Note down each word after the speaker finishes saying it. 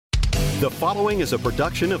The following is a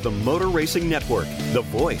production of the Motor Racing Network, the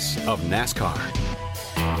voice of NASCAR.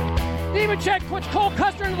 Nemechek puts Cole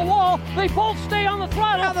Custer into the wall. They both stay on the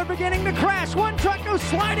throttle. Now they're beginning to crash. One truck goes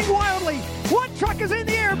sliding wildly. One truck is in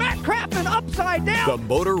the air. Matt Crafton upside down. The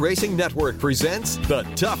Motor Racing Network presents the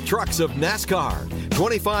tough trucks of NASCAR.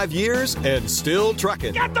 25 years and still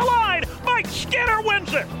trucking. At the line, Mike Skinner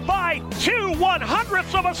wins it by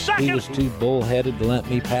 2/100ths of a second. He was too bullheaded to let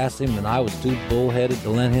me pass him, and I was too bullheaded to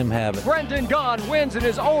let him have it. Brendan Gaughan wins in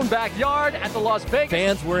his own backyard at the Las Vegas.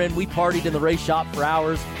 Fans were in. We partied in the race shop for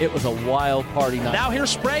hours. It was a wild party night. Now here's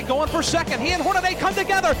Sprague going for second. He and Hornaday come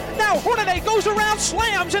together. Now Hornaday goes around,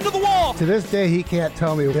 slams into the wall. To this day, he can't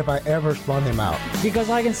tell me if I ever spun him out. Because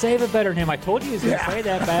I can save it better than him. I told you he was going to say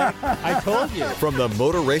that back. I told you. From the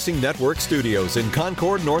Motor Racing Network studios in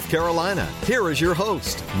Concord, North Carolina, here is your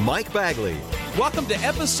host, Mike Bagley. Welcome to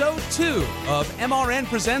episode 2 of MRN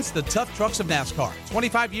Presents the Tough Trucks of NASCAR.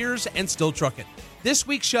 25 years and still trucking. This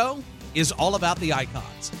week's show is all about the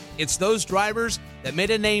icons. It's those drivers that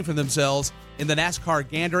made a name for themselves in the NASCAR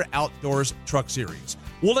Gander Outdoors Truck Series.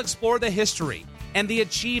 We'll explore the history and the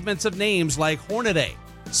achievements of names like Hornaday,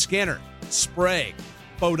 Skinner, Sprague,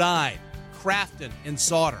 Bodine, Crafton, and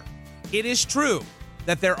Sauter. It is true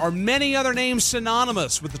that there are many other names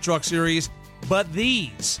synonymous with the Truck Series, but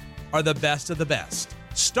these are the best of the best,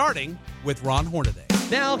 starting with Ron Hornaday.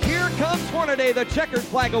 Now here comes Hornaday. The checkered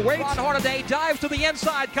flag awaits. Ron Hornaday dives to the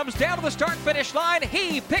inside, comes down to the start-finish line.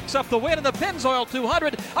 He picks up the win in the Pennzoil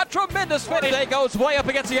 200. A tremendous finish. Hornaday goes way up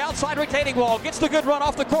against the outside retaining wall. Gets the good run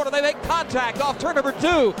off the corner. They make contact off turn number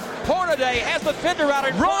 2. Hornaday has the fender out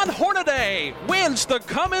in Ron Hornaday wins the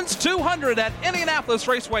Cummins 200 at Indianapolis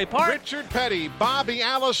Raceway Park. Richard Petty, Bobby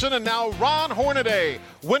Allison, and now Ron Hornaday,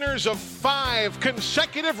 winners of 5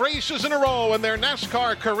 consecutive races in a row in their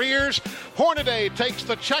NASCAR careers. Hornaday takes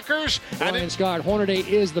the checkers. Brian Scott, Hornaday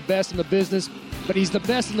is the best in the business, but he's the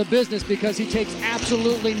best in the business because he takes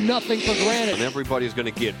absolutely nothing for granted. And everybody's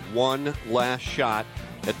going to get one last shot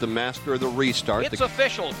at the master of the restart. It's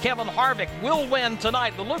official. Kevin Harvick will win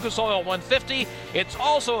tonight the Lucas Oil 150. It's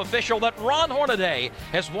also official that Ron Hornaday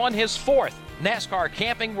has won his 4th NASCAR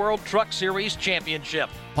Camping World Truck Series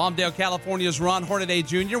Championship. Palmdale, California's Ron Hornaday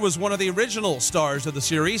Jr. was one of the original stars of the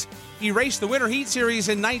series. He raced the Winter Heat Series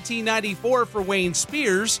in 1994 for Wayne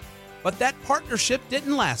Spears, but that partnership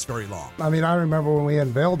didn't last very long. I mean, I remember when we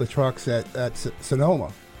unveiled the trucks at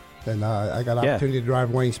Sonoma, and I got an opportunity to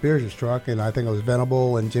drive Wayne Spears' truck, and I think it was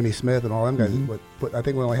Venable and Jimmy Smith and all them guys. But I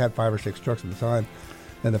think we only had 5 or 6 trucks at the time.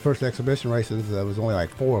 And the first exhibition races, there was only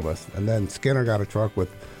like 4 of us. And then Skinner got a truck with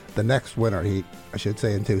the next Winter Heat, I should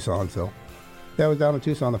say, in Tucson. So that was down in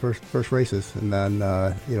Tucson, the first races. And then,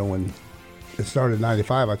 when it started in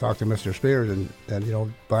 95, I talked to Mr. Spears, and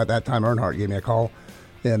by that time, Earnhardt gave me a call.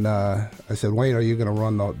 And I said, Wayne, are you going to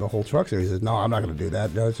run the whole truck series? He said, no, I'm not going to do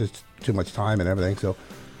that. No, it's just too much time and everything. So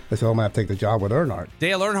I said, I'm going to have to take the job with Earnhardt.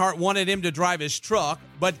 Dale Earnhardt wanted him to drive his truck,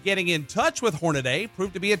 but getting in touch with Hornaday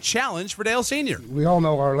proved to be a challenge for Dale Sr. We all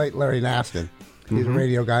know our late Larry Naston. He's a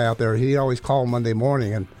radio guy out there. He always called Monday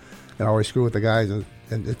morning and always screw with the guys and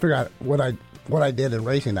figure out what I did in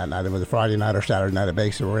racing that night. It was a Friday night or Saturday night at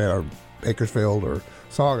Bakersfield or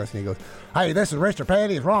Saugus. And he goes, hey, this is Richard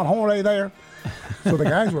Petty. Is Ron Hornaday there? So the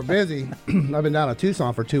guys were busy. I've been down in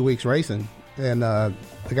Tucson for 2 weeks racing, and the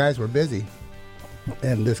guys were busy.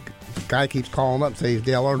 And this guy keeps calling up saying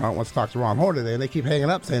Dale Earnhardt wants to talk to Ron Hornaday, and they keep hanging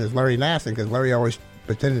up saying it's Larry Nasson because Larry always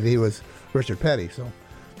pretended he was Richard Petty. So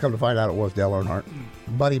come to find out it was Dale Earnhardt.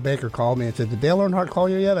 Buddy Baker called me and said, did Dale Earnhardt call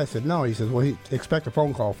you yet? I said, no. He says, well, he expect a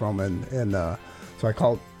phone call from him. And so I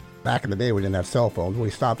called. Back in the day, we didn't have cell phones.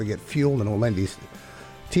 We stopped to get fuel in O'Lendy's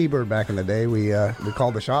T-Bird back in the day. We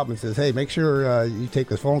called the shop and says, hey, make sure you take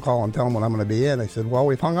this phone call and tell them when I'm going to be in. They said, well,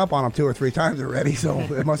 we've hung up on him 2 or 3 times already, so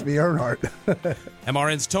it must be Earnhardt.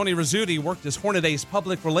 MRN's Tony Rizzuti worked as Hornaday's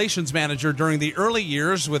public relations manager during the early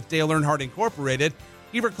years with Dale Earnhardt Incorporated.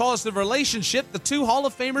 He recalls the relationship the 2 Hall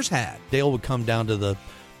of Famers had. Dale would come down to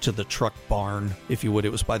the truck barn, if you would.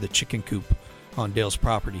 It was by the chicken coop on Dale's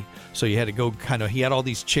property. So you had to go he had all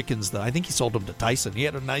these chickens that I think he sold them to Tyson. He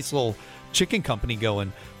had a nice little chicken company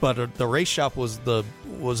going, but the race shop was the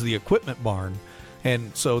equipment barn.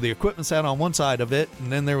 And so the equipment sat on one side of it, and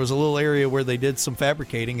then there was a little area where they did some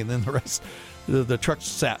fabricating, and then the rest, the trucks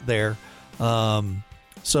sat there.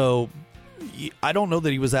 So I don't know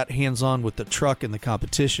that he was that hands-on with the truck and the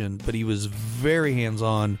competition, but he was very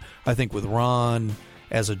hands-on, I think, with Ron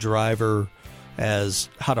as a driver, as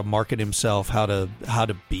how to market himself, how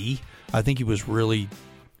to be. I think he was really,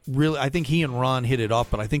 I think he and Ron hit it off,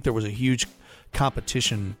 but I think there was a huge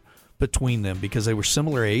competition between them because they were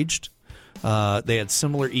similar aged. They had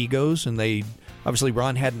similar egos, and they obviously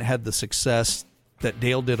Ron hadn't had the success that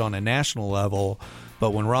Dale did on a national level,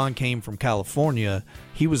 but when Ron came from California,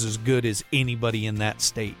 he was as good as anybody in that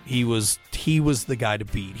state. He was the guy to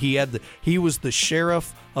beat. He was the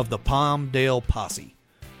sheriff of the Palmdale posse.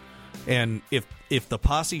 And if the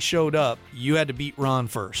posse showed up, you had to beat Ron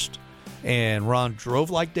first. And Ron drove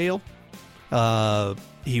like Dale.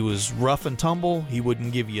 He was rough and tumble. He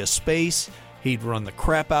wouldn't give you a space. He'd run the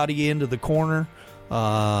crap out of you into the corner.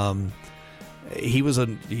 He's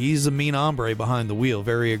a mean hombre behind the wheel,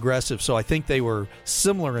 very aggressive. So I think they were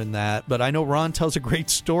similar in that. But I know Ron tells a great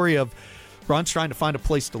story of Ron's trying to find a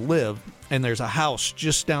place to live, and there's a house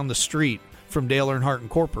just down the street from Dale Earnhardt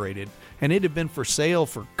Incorporated. And it had been for sale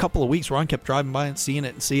for a couple of weeks. Ron kept driving by and seeing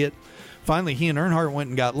it. Finally, he and Earnhardt went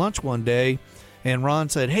and got lunch one day, and Ron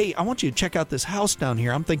said, "Hey, I want you to check out this house down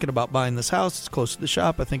here. I'm thinking about buying this house. It's close to the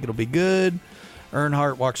shop. I think it'll be good."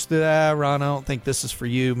 Earnhardt walks through that. "Ron, I don't think this is for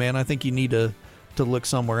you, man. I think you need to look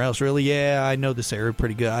somewhere else." "Really?" "Yeah, I know this area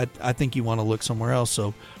pretty good. I think you want to look somewhere else."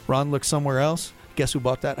 So Ron looked somewhere else. Guess who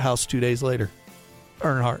bought that house 2 days later?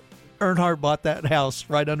 Earnhardt. Earnhardt bought that house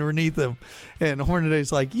right underneath him. And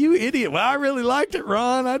Hornaday's like, "You idiot. Well, I really liked it,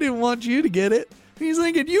 Ron. I didn't want you to get it." He's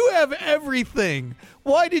thinking, "You have everything.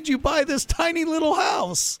 Why did you buy this tiny little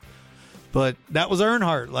house?" But that was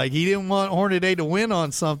Earnhardt. Like, he didn't want Hornaday to win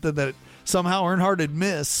on something that somehow Earnhardt had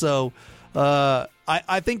missed. So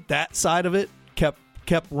I think that side of it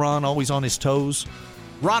kept Ron always on his toes.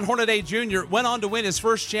 Ron Hornaday Jr. went on to win his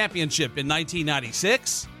first championship in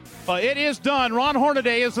 1996. It is done. Ron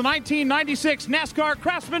Hornaday is the 1996 NASCAR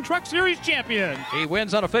Craftsman Truck Series champion. He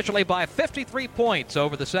wins unofficially by 53 points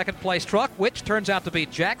over the second-place truck, which turns out to be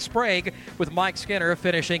Jack Sprague, with Mike Skinner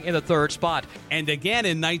finishing in the third spot. And again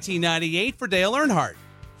in 1998 for Dale Earnhardt.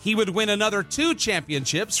 He would win another 2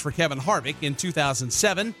 championships for Kevin Harvick in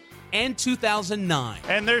 2007 and 2009.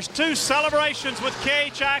 And there's 2 celebrations with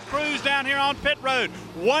KHI crews down here on pit road.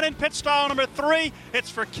 One in pit stall number 3. It's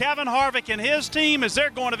for Kevin Harvick and his team as they're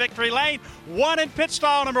going to victory lane. One in pit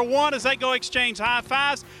stall number 1 as they go exchange high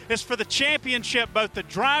fives is for the championship, both the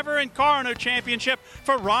driver and car owner championship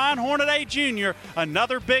for Ron Hornaday Jr.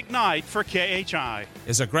 Another big night for KHI.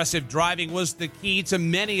 His aggressive driving was the key to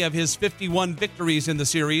many of his 51 victories in the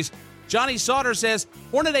series. Johnny Sauter says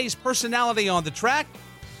Hornaday's personality on the track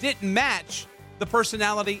didn't match the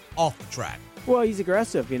personality off the track. Well, he's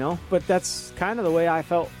aggressive, but that's kind of the way I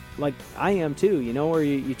felt like I am too, where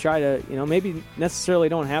you try to, maybe necessarily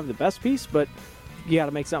don't have the best piece, but you got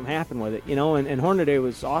to make something happen with it, and Hornaday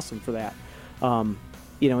was awesome for that.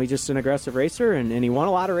 He's just an aggressive racer, and he won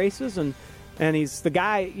a lot of races, and he's the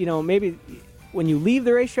guy, maybe when you leave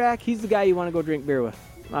the racetrack, he's the guy you want to go drink beer with.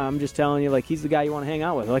 I'm just telling you, he's the guy you want to hang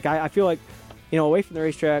out with. I feel like, away from the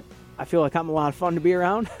racetrack, I feel like I'm a lot of fun to be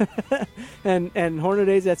around, and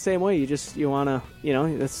Hornaday's that same way. You want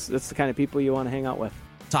to, that's the kind of people you want to hang out with.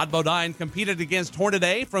 Todd Bodine competed against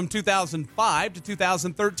Hornaday from 2005 to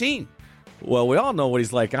 2013. Well, we all know what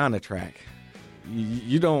he's like on the track.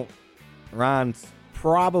 You don't. Ron's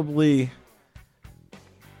probably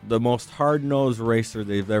the most hard-nosed racer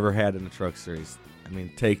they've ever had in the Truck Series. I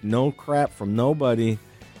mean, take no crap from nobody.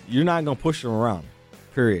 You're not going to push him around,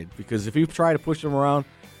 period. Because if you try to push him around,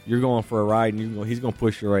 you're going for a ride, and he's going to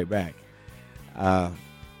push you right back.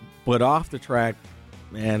 But off the track,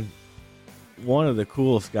 man, one of the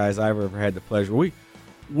coolest guys I've ever had the pleasure. We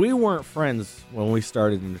weren't friends when we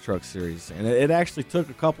started in the Truck Series, and it actually took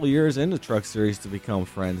a couple of years in the Truck Series to become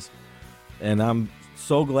friends. And I'm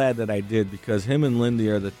so glad that I did, because him and Lindy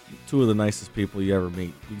are the 2 of the nicest people you ever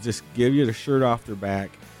meet. You just give you the shirt off their back,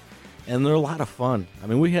 and they're a lot of fun. I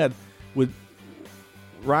mean, with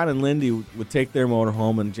Ron and Lindy would take their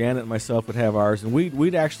motorhome, and Janet and myself would have ours, and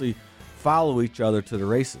we'd actually follow each other to the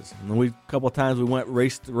races. And a couple of times we went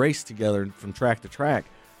race to race together from track to track,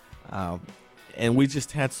 and we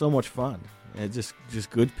just had so much fun. And just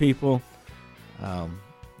good people.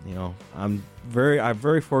 I'm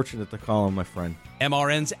very fortunate to call him my friend.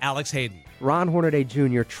 MRN's Alex Hayden. Ron Hornaday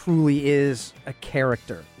Jr. truly is a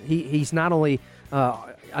character. He's not only a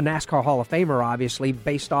NASCAR Hall of Famer, obviously,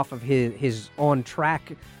 based off of his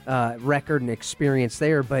on-track record and experience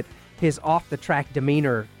there, but his off-the-track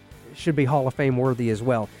demeanor should be Hall of Fame worthy as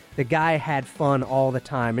well. The guy had fun all the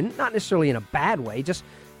time, and not necessarily in a bad way, just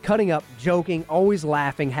cutting up, joking, always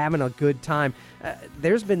laughing, having a good time.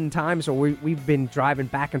 There's been times where we've been driving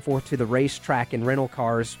back and forth to the racetrack in rental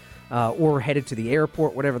cars or headed to the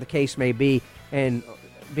airport, whatever the case may be, and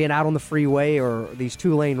being out on the freeway or these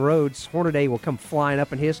 2-lane roads, Hornaday will come flying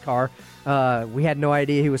up in his car. We had no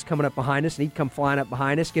idea he was coming up behind us, and he'd come flying up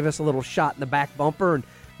behind us, give us a little shot in the back bumper, and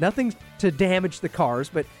nothing to damage the cars,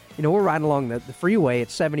 but we're riding along the freeway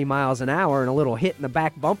at 70 miles an hour, and a little hit in the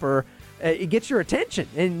back bumper, it gets your attention,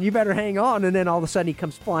 and you better hang on. And then all of a sudden he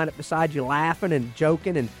comes flying up beside you, laughing and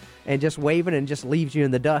joking and just waving, and just leaves you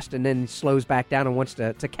in the dust, and then slows back down and wants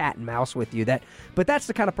to cat and mouse with you. But that's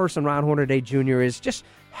the kind of person Ron Hornaday Jr. is. Just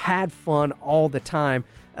had fun all the time.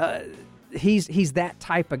 He's that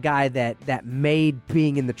type of guy that made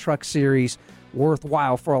being in the Truck Series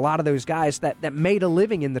worthwhile for a lot of those guys that made a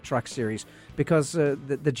living in the Truck Series, because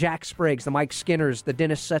the Jack Spriggs, the Mike Skinners, the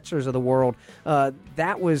Dennis Setzers of the world,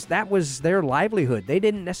 that was their livelihood. They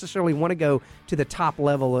didn't necessarily want to go to the top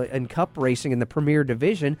level in Cup racing in the Premier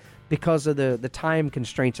Division because of the time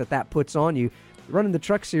constraints that puts on you. Running the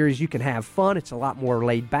Truck Series, you can have fun. It's a lot more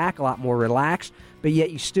laid back, a lot more relaxed, but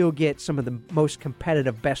yet you still get some of the most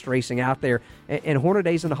competitive, best racing out there. And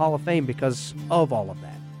Hornaday's in the Hall of Fame because of all of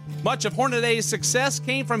that. Much of Hornaday's success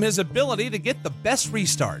came from his ability to get the best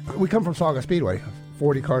restart. We come from Sauga Speedway.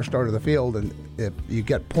 40 cars started the field, and if you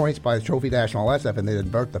get points by the trophy dash and all that stuff, and they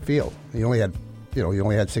didn't burn the field. You only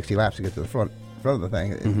had 60 laps to get to the front of the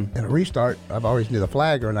thing. Mm-hmm. In a restart, I've always knew the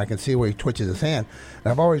flagger, and I can see where he twitches his hand.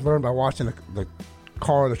 And I've always learned by watching the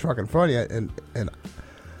car or the truck in front of you. And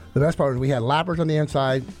the best part is we had lappers on the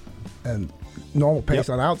inside and normal pace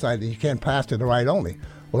on the outside that you can't pass to the right only.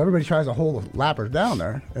 Well, everybody tries to hold the lappers down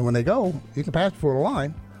there, and when they go, you can pass before the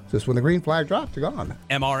line. Just when the green flag drops, they're gone.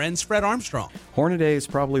 MRN's Fred Armstrong. Hornaday is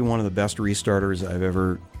probably one of the best restarters I've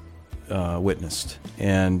ever witnessed.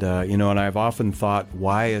 And, and I've often thought,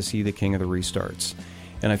 why is he the king of the restarts?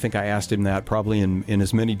 And I think I asked him that probably in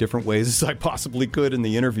as many different ways as I possibly could in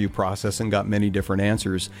the interview process and got many different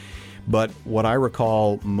answers. But what I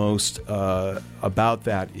recall most about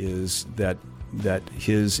that is that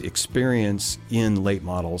his experience in late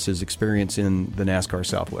models, his experience in the NASCAR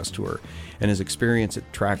Southwest Tour, and his experience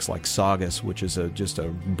at tracks like Saugus, which is just a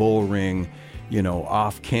bull ring,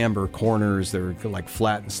 off camber corners. They're like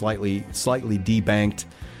flat and slightly debanked.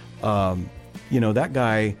 That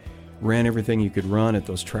guy ran everything you could run at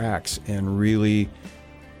those tracks and really,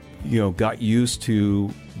 got used to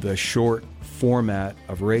the short format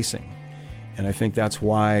of racing. And I think that's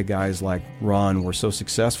why guys like Ron were so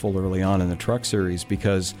successful early on in the Truck Series,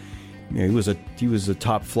 because he was a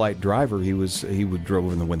top flight driver. He would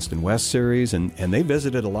drove in the Winston West Series, and they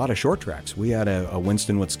visited a lot of short tracks. We had a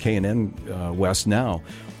Winston, what's K&N West now,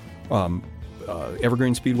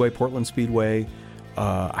 Evergreen Speedway, Portland Speedway.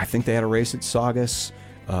 I think they had a race at Saugus,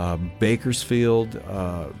 Bakersfield.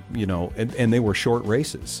 And they were short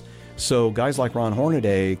races. So guys like Ron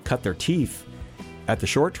Hornaday cut their teeth at the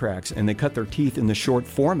short tracks, and they cut their teeth in the short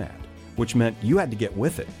format, which meant you had to get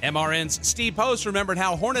with it. MRN's Steve Post remembered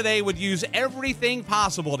how Hornaday would use everything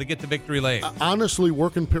possible to get to victory lane. Honestly,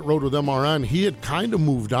 working pit road with MRN, he had kind of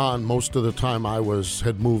moved on most of the time I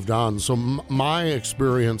had moved on. So my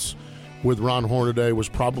experience with Ron Hornaday was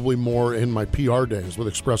probably more in my PR days with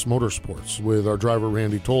Express Motorsports with our driver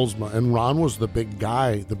Randy Tolsma. And Ron was the big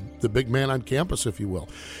guy, the big man on campus, if you will.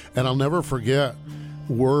 And I'll never forget,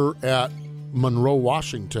 we're at Monroe,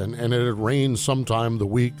 Washington, and it had rained sometime the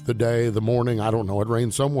week, the day, the morning, I don't know, it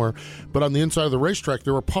rained somewhere. But on the inside of the racetrack,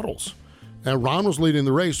 there were puddles. And Ron was leading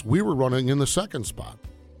the race. We were running in the second spot.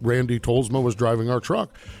 Randy Tolsma was driving our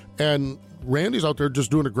truck. And Randy's out there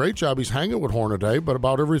just doing a great job. He's hanging with Hornaday, but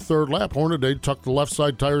about every third lap, Hornaday tucked the left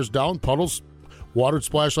side tires down, puddles, watered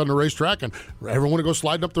splash on the racetrack, and everyone would go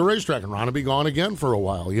sliding up the racetrack, and Ron would be gone again for a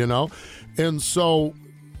while, And so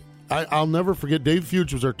I'll never forget, Dave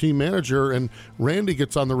Fuge was our team manager, and Randy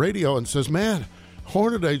gets on the radio and says, man,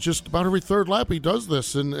 Hornaday, just about every third lap he does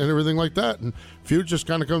this and everything like that. And Fuge just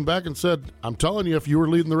kind of comes back and said, I'm telling you, if you were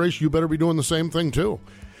leading the race, you better be doing the same thing too.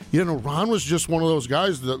 Ron was just one of those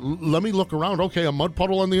guys that, let me look around. Okay, a mud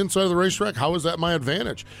puddle on the inside of the racetrack, how is that my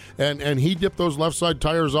advantage? And he dipped those left side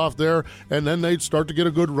tires off there, and then they'd start to get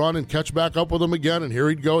a good run and catch back up with them again, and here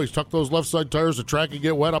he'd go. He'd tuck those left side tires, the track would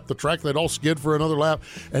get wet up the track, they'd all skid for another lap.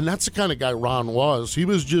 And that's the kind of guy Ron was. He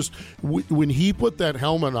was just, when he put that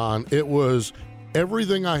helmet on, it was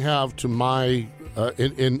everything I have to my,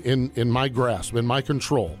 in my grasp, in my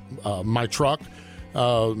control. My truck,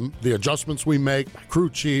 the adjustments we make, my crew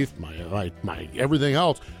chief, my everything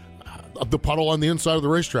else, the puddle on the inside of the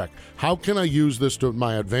racetrack. How can I use this to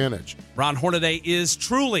my advantage? Ron Hornaday is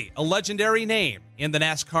truly a legendary name in the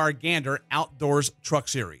NASCAR Gander Outdoors Truck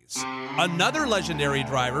Series. Another legendary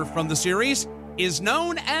driver from the series is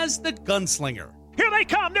known as the Gunslinger. Here they they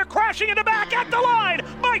come. They're crashing in the back at the line.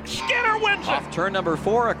 Mike Skinner wins it. Off turn number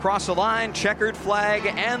 4, across the line, checkered flag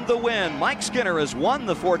and the win. Mike Skinner has won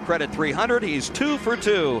the Ford Credit 300. He's 2 for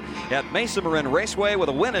 2 at Mesa Marin Raceway with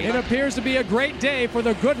a win. It appears to be a great day for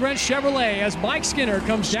the Goodwrench Chevrolet as Mike Skinner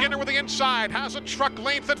comes down. Skinner with the inside has a truck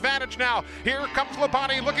length advantage now. Here comes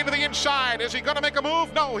Labonte looking to the inside. Is he going to make a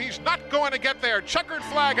move? No, he's not going to get there. Checkered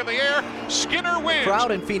flag in the air. Skinner wins. Crowd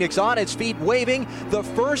in Phoenix on its feet waving. The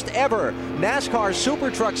first ever NASCAR Super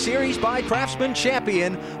Truck Series by Craftsman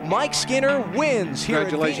champion Mike Skinner wins here.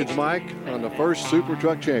 Congratulations, Mike, on the first Super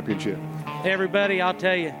Truck Championship. Everybody, I'll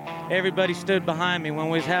tell you, everybody stood behind me. When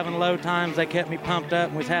we was having low times, they kept me pumped up.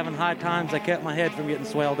 When we was having high times, they kept my head from getting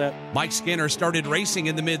swelled up. Mike Skinner started racing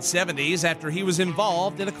in the mid-'70s after he was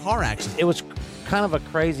involved in a car accident. It was kind of a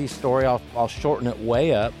crazy story. I'll shorten it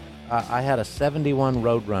way up. I had a 71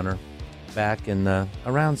 Roadrunner back in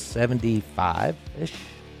around 75-ish.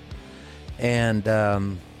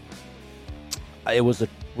 And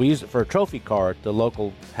we used it for a trophy car at the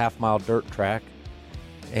local half-mile dirt track.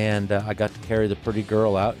 And I got to carry the pretty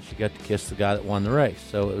girl out, and she got to kiss the guy that won the race.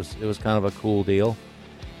 So it was kind of a cool deal.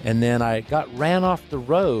 And then I ran off the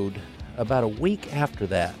road about a week after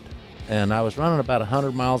that. And I was running about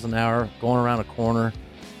 100 miles an hour, going around a corner.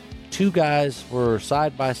 2 guys were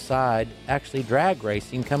side by side, actually drag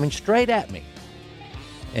racing, coming straight at me.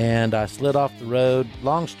 And I slid off the road.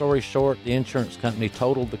 Long story short, the insurance company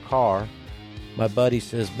totaled the car. My buddy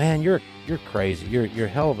says, "Man, you're crazy. You're a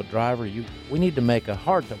hell of a driver. We need to make a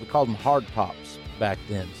hard top." We called them hard tops back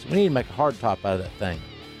then. So we need to make a hard top out of that thing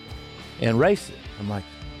and race it. I'm like,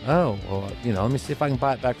 oh, well, let me see if I can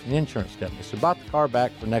buy it back from the insurance company. So bought the car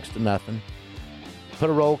back for next to nothing, put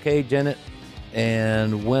a roll cage in it,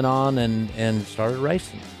 and went on and started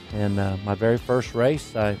racing. And my very first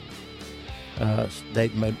race, they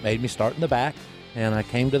made me start in the back, and I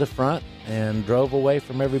came to the front and drove away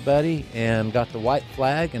from everybody and got the white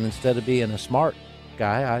flag. And instead of being a smart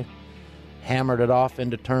guy, I hammered it off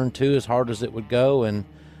into turn 2 as hard as it would go. And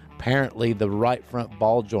apparently the right front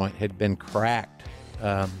ball joint had been cracked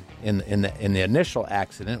in the initial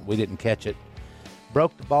accident. We didn't catch it.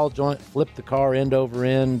 Broke the ball joint, flipped the car end over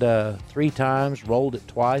end 3 times, rolled it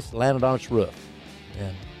twice, landed on its roof.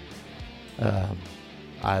 And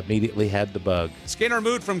I immediately had the bug. Skinner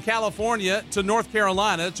moved from California to North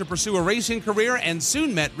Carolina to pursue a racing career and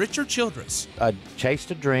soon met Richard Childress. I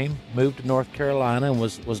chased a dream, moved to North Carolina, and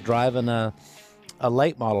was driving a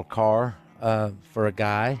late model car for a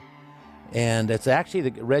guy. And it's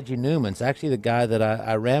actually Reggie Newman. It's actually the guy that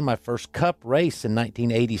I ran my first Cup race in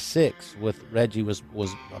 1986 with. Reggie was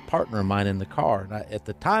a partner of mine in the car. And at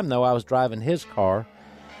the time, though, I was driving his car.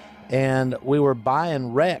 And we were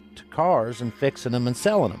buying wrecked cars and fixing them and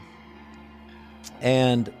selling them.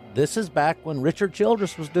 And this is back when Richard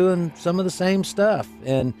Childress was doing some of the same stuff.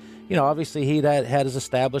 And, obviously he had his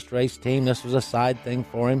established race team. This was a side thing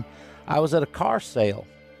for him. I was at a car sale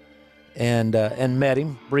and met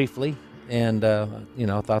him briefly. And,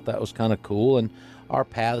 thought that was kind of cool. And our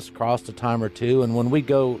paths crossed a time or two. And when we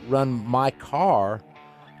go run my car,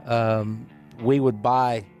 we would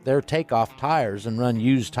buy their takeoff tires and run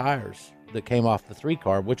used tires that came off the 3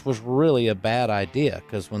 car, which was really a bad idea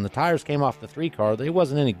because when the tires came off the 3 car, they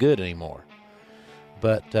wasn't any good anymore.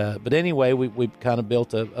 But anyway, we kind of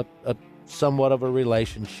built a somewhat of a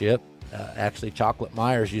relationship. Actually, Chocolate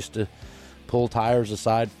Myers used to pull tires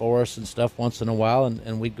aside for us and stuff once in a while,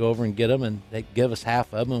 and we'd go over and get them, and they'd give us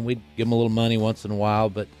half of them, and we'd give them a little money once in a while.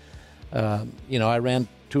 But I ran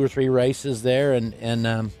 2 or 3 races there,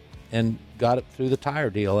 and got it through the tire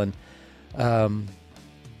deal. And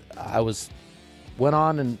I went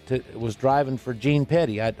on and was driving for Gene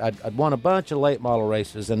Petty. I'd won a bunch of late model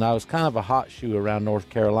races, and I was kind of a hot shoe around North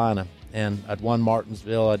Carolina. And I'd won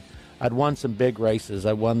Martinsville. I'd won some big races.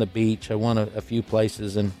 I won the Beach. I won a few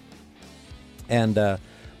places, and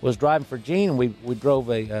was driving for Gene. And we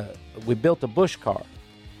built a Busch car,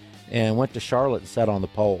 and went to Charlotte and sat on the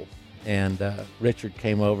pole. And Richard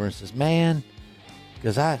came over and says, "Man,"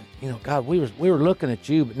 because God, we were looking at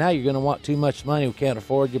you, but now you're going to want too much money. We can't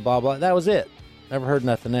afford you, blah, blah. That was it. Never heard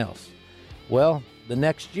nothing else. Well, the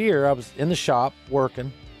next year I was in the shop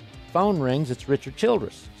working. Phone rings. It's Richard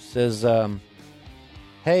Childress. Says,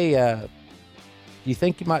 "Hey, do you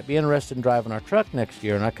think you might be interested in driving our truck next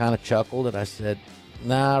year?" And I kind of chuckled, and I said,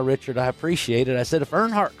 "Nah, Richard, I appreciate it." I said, "If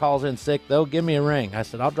Earnhardt calls in sick, though, give me a ring." I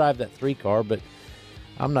said, "I'll drive that 3 car, but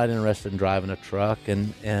I'm not interested in driving a truck."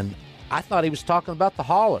 And I thought he was talking about the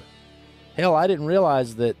hauler. Hell, I didn't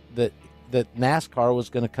realize that NASCAR was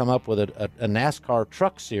going to come up with a NASCAR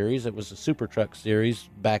truck series. It was a super truck series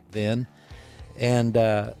back then. And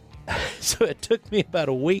so it took me about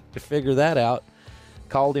a week to figure that out.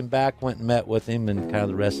 called him back, went and met with him, and kind of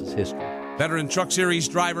the rest is history. Veteran Truck Series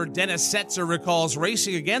driver Dennis Setzer recalls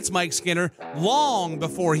racing against Mike Skinner long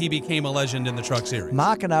before he became a legend in the Truck Series.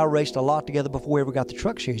 Mike and I raced a lot together before we ever got the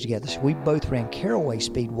Truck Series together. So we both ran Caraway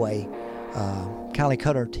Speedway, kind of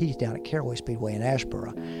cut our teeth down at Caraway Speedway in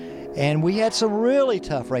Asheboro. And we had some really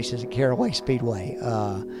tough races at Caraway Speedway.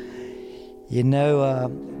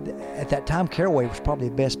 At that time, Caraway was probably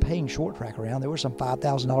the best paying short track around. There were some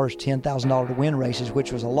 $5,000, $10,000 to win races,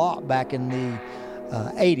 which was a lot back in the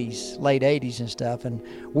 80s, late 80s and stuff. And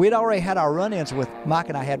we'd already had our run-ins with Mike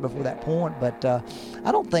and I had before that point, but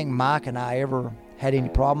I don't think Mike and I ever had any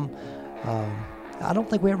problem. I don't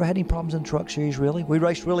think we ever had any problems in the Truck Series, really. We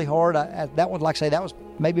raced really hard. That was, like I say, that was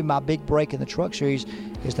maybe my big break in the Truck Series,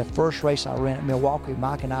 is the first race I ran at Milwaukee.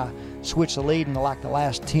 Mike and I switched the lead in the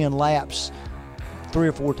last 10 laps, 3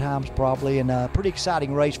 or 4 times probably, and a pretty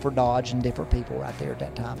exciting race for Dodge and different people right there at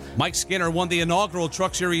that time. Mike Skinner won the inaugural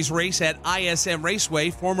Truck Series race at ISM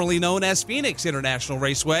Raceway, formerly known as Phoenix International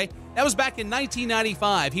Raceway. That was back in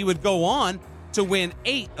 1995. He would go on to win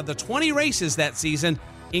 8 of the 20 races that season,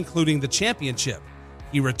 including the championship.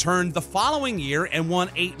 He returned the following year and won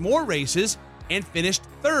 8 more races and finished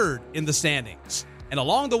 3rd in the standings. And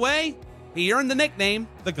along the way, he earned the nickname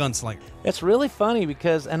the Gunslinger. It's really funny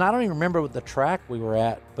because, and I don't even remember what the track we were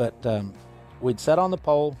at, but we'd sat on the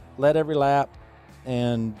pole, led every lap,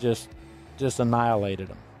 and just annihilated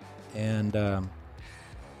them. And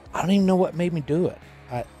I don't even know what made me do it.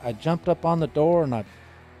 I jumped up on the door and I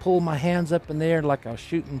pulled my hands up in the air like I was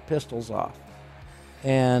shooting pistols off.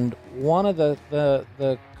 And one of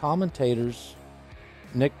the commentators,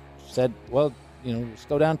 Nick, said, well, let's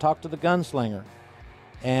go down and talk to the Gunslinger.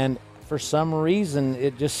 And for some reason,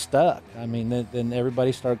 it just stuck. I mean, then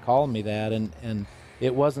everybody started calling me that, and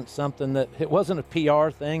it wasn't it wasn't a PR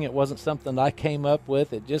thing. It wasn't something I came up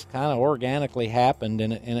with. It just kind of organically happened,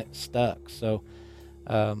 and it stuck. So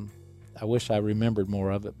I wish I remembered more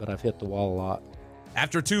of it, but I've hit the wall a lot.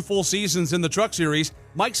 After 2 full seasons in the Truck Series,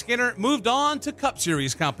 Mike Skinner moved on to Cup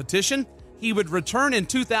Series competition. He would return in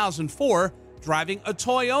 2004, driving a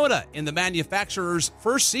Toyota in the manufacturer's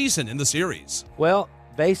first season in the series. Well,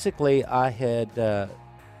 basically, I had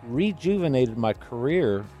rejuvenated my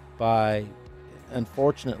career by,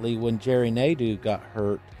 unfortunately, when Jerry Nadeau got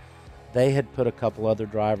hurt, they had put a couple other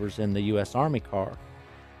drivers in the U.S. Army car,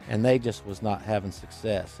 and they just was not having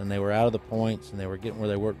success. And they were out of the points, and they were getting where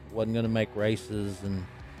they wasn't going to make races.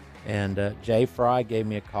 And Jay Fry gave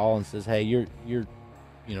me a call and says, hey, you're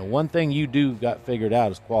one thing you do got figured out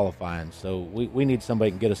is qualifying, so we need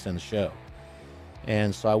somebody who can get us in the show.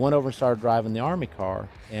 And so I went over and started driving the Army car,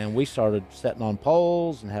 and we started setting on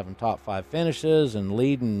poles and having top 5 finishes and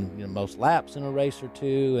leading most laps in a race or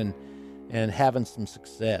two and having some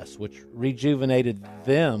success, which rejuvenated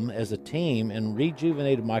them as a team and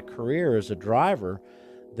rejuvenated my career as a driver,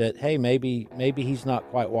 that, hey, maybe he's not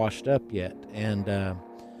quite washed up yet. And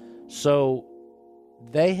so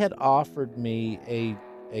they had offered me a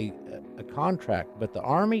contract, but the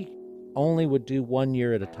Army only would do 1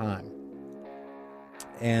 year at a time.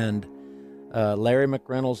 And Larry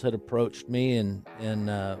McReynolds had approached me and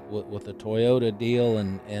with a Toyota deal,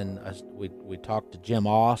 and we talked to Jim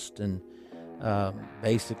Ost, and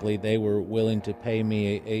basically they were willing to pay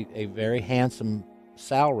me a very handsome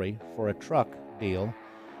salary for a truck deal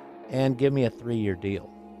and give me a 3-year deal.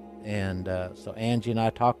 And so Angie and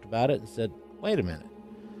I talked about it and said, wait a minute,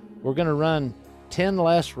 we're going to run 10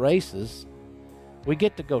 less races. We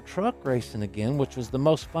get to go truck racing again, which was the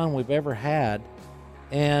most fun we've ever had.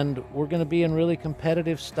 And we're going to be in really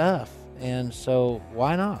competitive stuff. And so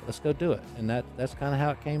why not? Let's go do it. And that's kind of how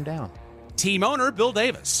it came down. Team owner Bill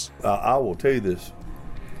Davis. I will tell you this.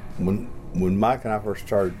 When Mike and I first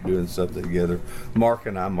started doing something together, Mark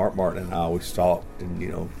Martin and I always talked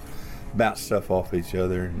and, bounced stuff off each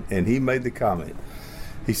other. And he made the comment.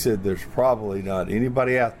 He said there's probably not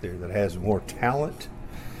anybody out there that has more talent,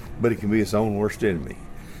 but he can be his own worst enemy.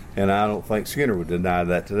 And I don't think Skinner would deny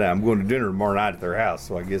that today. I'm going to dinner tomorrow night at their house,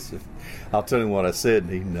 so I guess if I'll tell him what I said,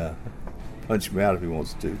 and he can punch me out if he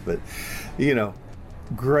wants to. But,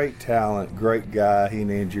 great talent, great guy. He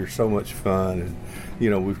and Angie are so much fun.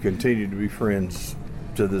 And, we've continued to be friends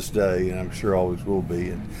to this day, and I'm sure always will be.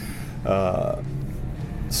 And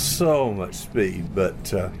so much speed,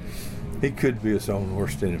 but he could be his own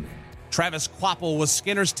worst enemy. Travis Kvapil was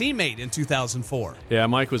Skinner's teammate in 2004. Yeah,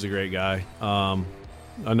 Mike was a great guy.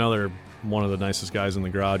 Another one of the nicest guys in the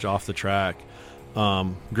garage off the track.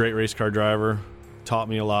 Great race car driver, taught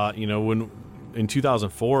me a lot. When in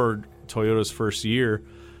 2004, Toyota's first year,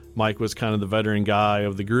 Mike was kind of the veteran guy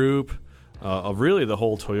of the group, of really the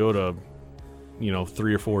whole Toyota,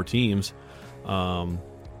 3 or 4 teams.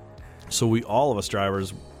 So all of us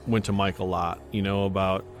drivers went to Mike a lot,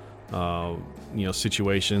 about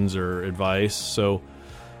situations or advice. So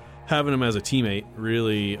having him as a teammate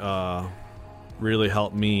really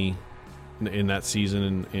helped me in that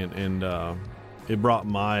season, and it brought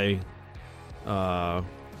my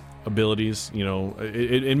abilities.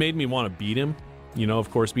 It made me want to beat him.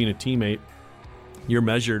 Of course, being a teammate, you're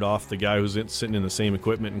measured off the guy who's sitting in the same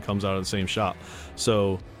equipment and comes out of the same shop.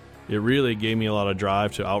 So it really gave me a lot of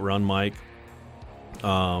drive to outrun Mike.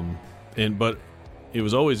 But it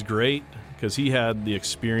was always great because he had the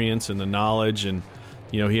experience and the knowledge, and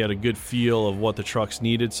he had a good feel of what the trucks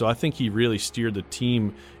needed. So I think he really steered the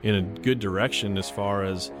team in a good direction as far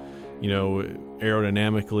as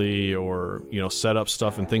aerodynamically or setup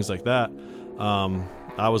stuff and things like that.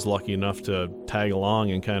 I was lucky enough to tag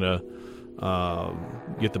along and kind of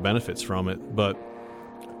get the benefits from it, but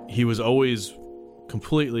he was always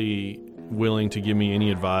completely willing to give me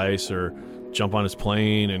any advice or jump on his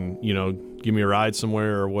plane and give me a ride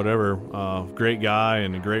somewhere or whatever. Great guy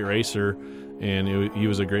and a great racer, and he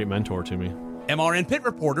was a great mentor to me. MRN pit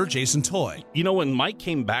reporter Jason Toy. When Mike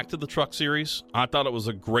came back to the Truck Series, I thought it was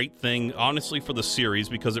a great thing, honestly, for the series,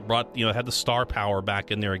 because it brought, had the star power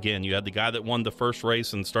back in there again. You had the guy that won the first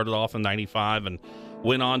race and started off in '95 and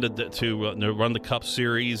went on to run the Cup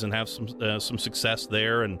Series and have some success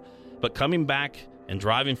there. But coming back and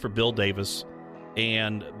driving for Bill Davis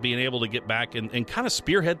and being able to get back and kind of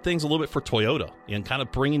spearhead things a little bit for Toyota and kind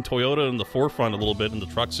of bringing Toyota in the forefront a little bit in the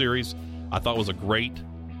Truck Series, I thought was a great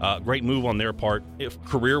move on their part. If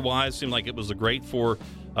career-wise, seemed like it was great for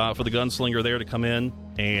the gunslinger there to come in,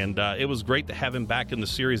 and it was great to have him back in the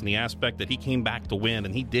series in the aspect that he came back to win,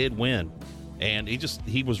 and he did win. And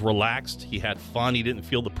he was relaxed. He had fun. He didn't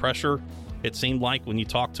feel the pressure, it seemed like, when you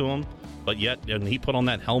talked to him. But yet, and he put on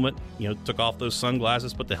that helmet, took off those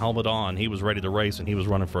sunglasses, put the helmet on. He was ready to race, and he was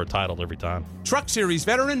running for a title every time. Truck Series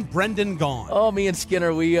veteran Brendan Gaughan. Oh, me and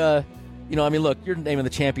Skinner, we, look, you're naming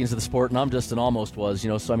the champions of the sport, and I'm just an almost was,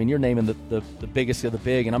 So, you're naming the biggest of the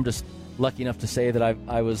big, and I'm just lucky enough to say that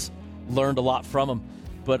I learned a lot from him.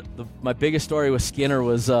 But my biggest story with Skinner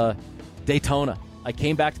was Daytona. I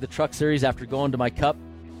came back to the Truck Series after going to my Cup,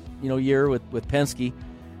 year with Penske,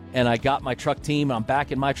 and I got my truck team. I'm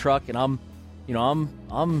back in my truck, and I'm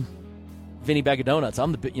Vinny Bag of Donuts.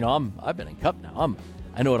 I've been in Cup now.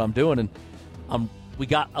 I know what I'm doing, and we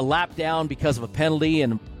got a lap down because of a penalty,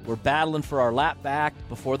 and we're battling for our lap back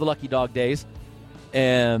before the Lucky Dog days,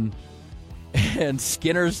 and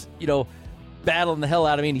Skinner's battling the hell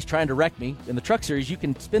out of me, and he's trying to wreck me. In the Truck Series, you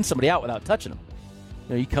can spin somebody out without touching them.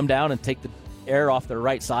 You come down and take the air off their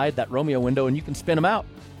right side, that Romeo window, and you can spin them out.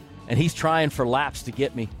 And he's trying for laps to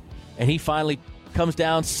get me. And he finally comes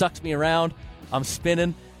down, sucks me around. I'm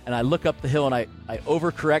spinning, and I look up the hill, and I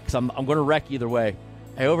overcorrect because I'm going to wreck either way.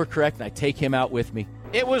 I overcorrect, and I take him out with me.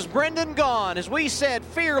 It was Brendan Gaughan, as we said,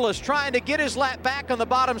 fearless, trying to get his lap back on the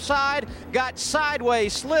bottom side, got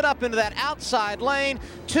sideways, slid up into that outside lane.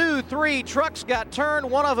 2-3 trucks got turned,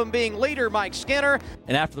 one of them being leader Mike Skinner.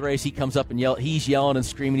 And after the race, he comes up and he's yelling and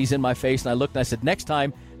screaming. He's in my face, and I looked and I said, next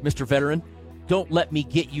time, Mr. Veteran, don't let me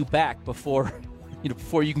get you back before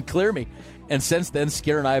you can clear me. And since then,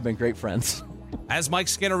 Skinner and I have been great friends. As Mike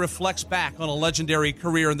Skinner reflects back on a legendary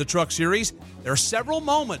career in the Truck Series, there are several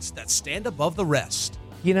moments that stand above the rest.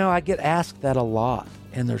 I get asked that a lot,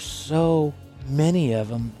 and there's so many of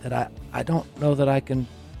them that I don't know that I can.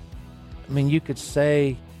 You could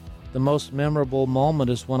say the most memorable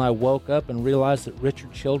moment is when I woke up and realized that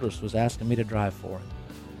Richard Childress was asking me to drive for him.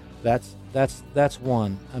 That's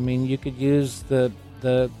one. You could use the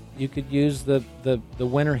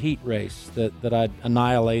winter heat race that I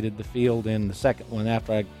annihilated the field in the second one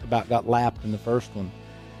after I about got lapped in the first one.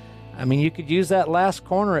 You could use that last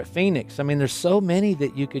corner at Phoenix. There's so many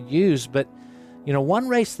that you could use, but one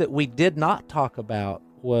race that we did not talk about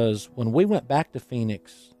was when we went back to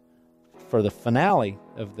Phoenix for the finale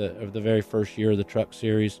of the very first year of the Truck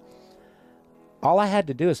Series. All I had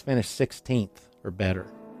to do is finish 16th or better,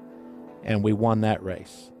 and we won that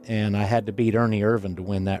race. And I had to beat Ernie Irvan to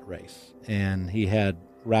win that race, and he had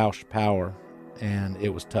Roush power, and it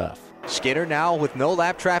was tough. Skinner now with no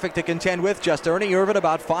lap traffic to contend with, just Ernie Irvan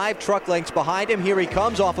about 5 truck lengths behind him. Here he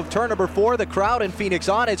comes off of turn number 4. The crowd in Phoenix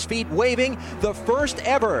on its feet waving. The first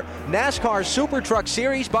ever NASCAR Super Truck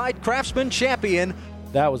Series by Craftsman champion.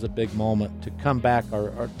 That was a big moment to come back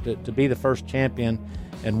or to be the first champion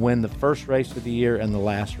and win the first race of the year and the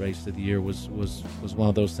last race of the year was one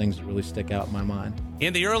of those things that really stick out in my mind.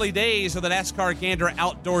 In the early days of the NASCAR Gander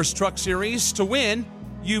Outdoors Truck Series, to win,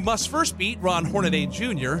 you must first beat Ron Hornaday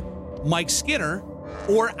Jr., Mike Skinner,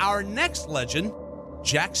 or our next legend,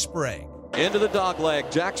 Jack Sprague. Into the dogleg.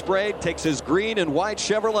 Jack Sprague takes his green and white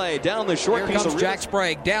Chevrolet down the short Here piece comes of Jack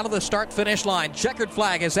Sprague down to the start-finish line. Checkered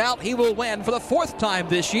flag is out. He will win for the 4th time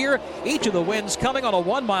this year. Each of the wins coming on a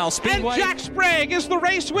 1-mile speedway. And Jack Sprague is the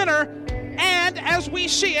race winner. And as we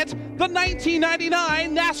see it, the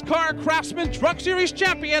 1999 NASCAR Craftsman Truck Series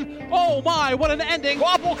champion. Oh my, what an ending.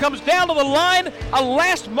 Quapple comes down to the line. A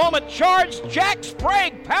last-moment charge. Jack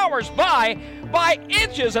Sprague powers by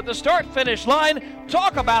inches at the start-finish line.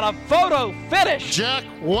 Talk about a photo finish. Jack,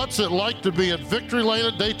 what's it like to be at Victory Lane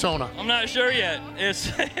at Daytona? I'm not sure yet.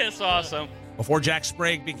 It's awesome. Before Jack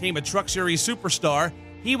Sprague became a Truck Series superstar,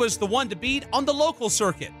 he was the one to beat on the local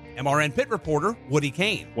circuit. MRN pit reporter Woody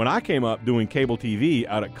Kane. When I came up doing cable TV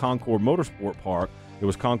out at Concord Motorsport Park, it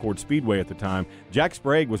was Concord Speedway at the time, Jack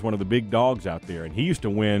Sprague was one of the big dogs out there, and he used to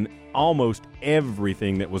win almost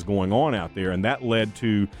everything that was going on out there, and that led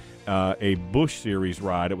to a Busch Series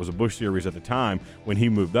ride. It was a Busch Series at the time when he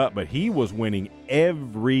moved up, but he was winning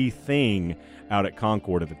everything out at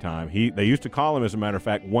Concord at the time. They used to call him, as a matter of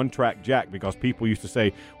fact, One-Track Jack, because people used to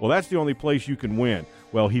say, well, that's the only place you can win.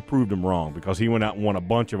 Well, he proved them wrong because he went out and won a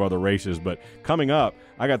bunch of other races. But coming up,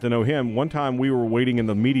 I got to know him. One time we were waiting in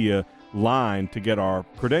the media line to get our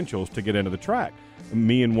credentials to get into the track,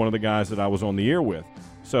 me and one of the guys that I was on the air with.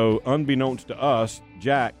 So unbeknownst to us,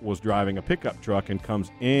 Jack was driving a pickup truck and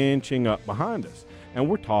comes inching up behind us. And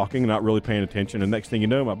we're talking, not really paying attention, and next thing you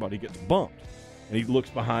know, my buddy gets bumped. And he looks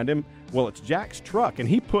behind him. Well, it's Jack's truck, and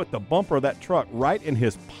he put the bumper of that truck right in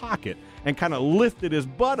his pocket and kind of lifted his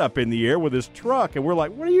butt up in the air with his truck. And we're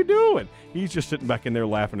like, what are you doing? He's just sitting back in there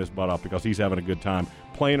laughing his butt off because he's having a good time,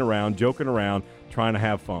 playing around, joking around, trying to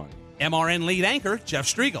have fun. MRN lead anchor Jeff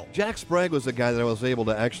Striegel. Jack Sprague was a guy that I was able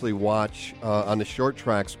to actually watch on the short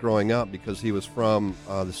tracks growing up because he was from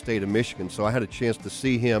the state of Michigan. So I had a chance to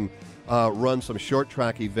see him run some short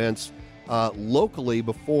track events locally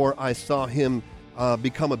before I saw him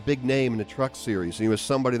become a big name in the Truck Series. And he was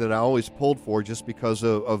somebody that I always pulled for just because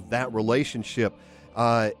of that relationship.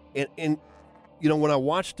 And you know, when I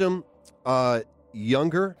watched him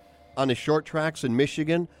younger on the short tracks in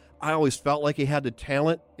Michigan, I always felt like he had the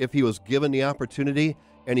talent if he was given the opportunity,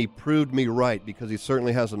 and he proved me right because he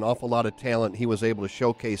certainly has an awful lot of talent. He was able to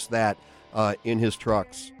showcase that in his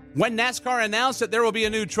trucks. When NASCAR announced that there will be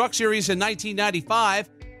a new Truck Series in 1995,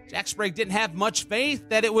 Jack Sprague didn't have much faith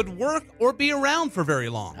that it would work or be around for very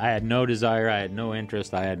long. I had no desire. I had no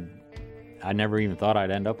interest. I never even thought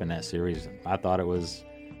I'd end up in that series. I thought it was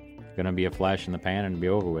going to be a flash in the pan and be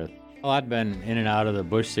over with. Well, I'd been in and out of the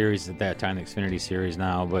Busch Series at that time, the Xfinity Series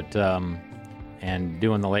now, but and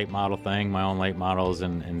doing the late model thing, my own late models,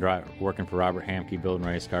 and working for Robert Hamke building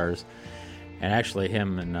race cars. And actually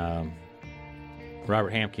him and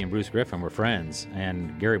Robert Hamke and Bruce Griffin were friends,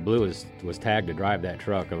 and Gary Blue was tagged to drive that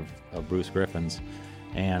truck of Bruce Griffin's,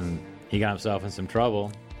 and he got himself in some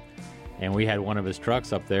trouble, and we had one of his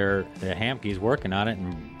trucks up there that Hamke's working on it,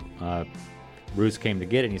 and Bruce came to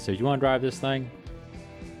get it, and he says, "You want to drive this thing?"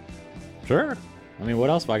 Sure. I mean, what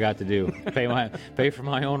else have I got to do? Pay for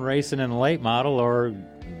my own racing in a late model or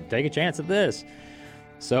take a chance at this?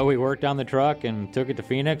 So we worked on the truck and took it to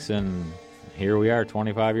Phoenix, and here we are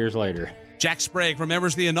 25 years later. Jack Sprague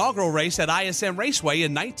remembers the inaugural race at ISM Raceway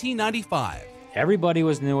in 1995. Everybody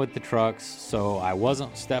was new at the trucks, so I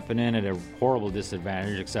wasn't stepping in at a horrible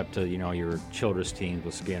disadvantage except to, your Childress teams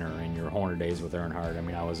with Skinner and your Hornadays with Earnhardt. I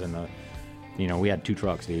mean, I was in the... we had 2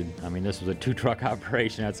 trucks, dude. I mean, this was a 2-truck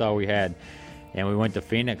operation. That's all we had. And we went to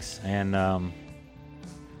Phoenix, and, man,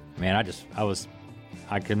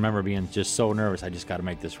 I can remember being just so nervous. I just got to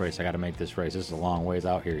make this race. I got to make this race. This is a long ways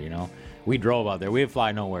out here, We drove out there. We didn't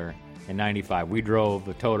fly nowhere in 95. We drove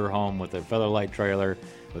a toter home with a Featherlight trailer,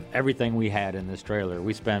 with everything we had in this trailer.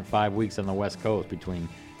 We spent 5 weeks on the West Coast between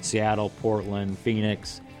Seattle, Portland,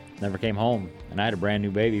 Phoenix. Never came home. And I had a brand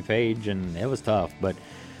new baby, Paige, and it was tough. But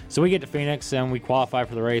so we get to Phoenix, and we qualify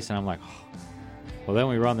for the race, and I'm like, oh. Well, then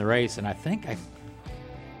we run the race, and I think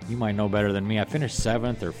you might know better than me. I finished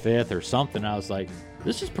 7th or 5th or something. I was like,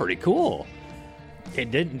 this is pretty cool.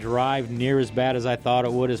 It didn't drive near as bad as I thought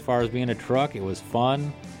it would as far as being a truck. It was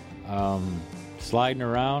fun, sliding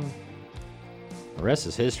around. The rest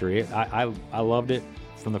is history. I loved it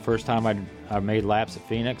from the first time I made laps at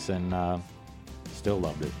Phoenix, and still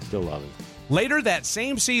loved it. Still love it. Later that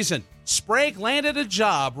same season, Sprague landed a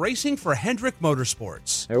job racing for Hendrick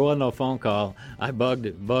Motorsports. There wasn't no phone call. I bugged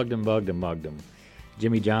him.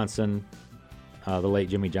 Jimmy Johnson, the late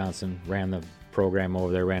Jimmy Johnson, ran the program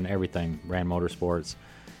over there, ran everything, ran motorsports.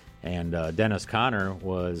 And Dennis Conner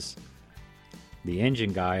was the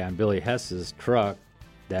engine guy on Billy Hess's truck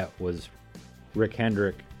that was Rick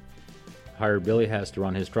Hendrick hired Billy Hess to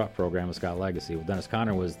run his truck program with Scott Legacy. Well, Dennis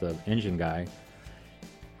Conner was the engine guy,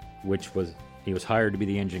 he was hired to be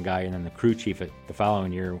the engine guy, and then the crew chief the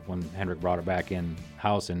following year when Hendrick brought it back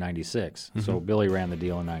in-house in 96. Mm-hmm. So Billy ran the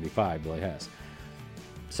deal in 95, Billy Hess.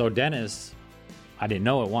 So Dennis, I didn't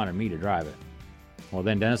know it, wanted me to drive it. Well,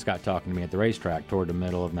 then Dennis got talking to me at the racetrack toward the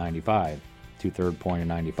middle of 95, two-third point of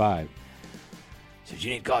 95. He says,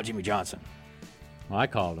 you need to call Jimmy Johnson. Well, I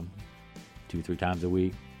called him 2-3 times a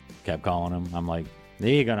week, kept calling him. I'm like, they're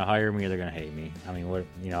either going to hire me or they're going to hate me. I mean,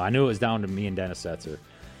 I knew it was down to me and Dennis Setzer.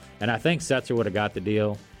 And I think Setzer would have got the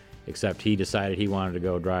deal, except he decided he wanted to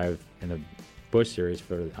go drive in the Busch Series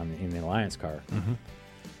in the Alliance car,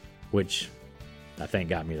 which I think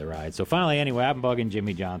got me the ride. So finally, anyway, I'm bugging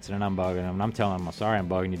Jimmy Johnson, and I'm bugging him, and I'm telling him, I'm sorry I'm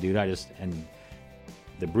bugging you, dude. And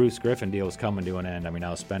the Bruce Griffin deal was coming to an end. I mean,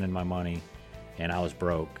 I was spending my money, and I was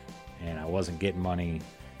broke, and I wasn't getting money,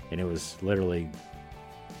 and it was literally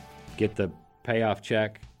get the payoff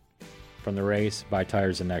check from the race, buy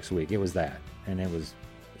tires the next week. It was that, and it was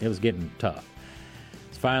getting tough.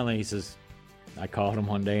 So finally, he says, I called him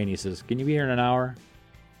one day, and he says, can you be here in an hour?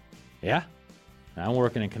 Yeah. And I'm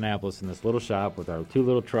working in Kannapolis in this little shop with our 2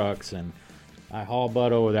 little trucks, and I haul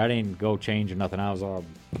Bud over there. I didn't go change or nothing. I was all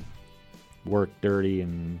worked dirty,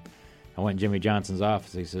 and I went in Jimmy Johnson's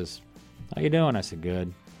office. He says, how you doing? I said, good.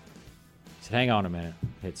 He said, hang on a minute.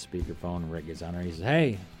 Hit speakerphone, and Rick gets on there. He says,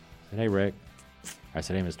 hey. I said, hey, Rick. I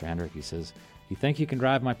said, hey, Mr. Hendrick. He says, you think you can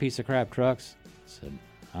drive my piece of crap trucks? I said,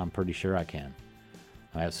 I'm pretty sure I can.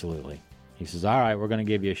 Absolutely. He says, all right, we're going to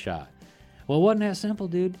give you a shot. Well, it wasn't that simple,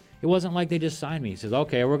 dude. It wasn't like they just signed me. He says,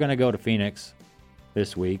 okay, we're going to go to Phoenix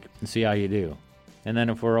this week and see how you do. And then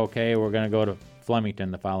if we're okay, we're going to go to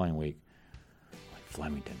Flemington the following week. I'm like,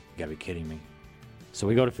 Flemington? You got to be kidding me. So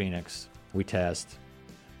we go to Phoenix. We test.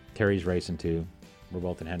 Terry's racing too. We're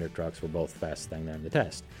both in Hendrick trucks. We're both fast thing there in the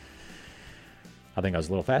test. I think I was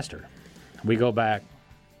a little faster. We go back.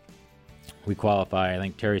 We qualify. I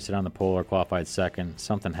think Terry sit on the pole or qualified second.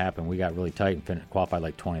 Something happened. We got really tight and qualified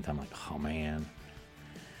like 20th. I'm like, oh, man.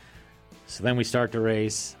 So then we start the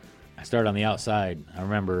race. I started on the outside, I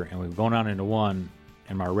remember, and we were going on into one,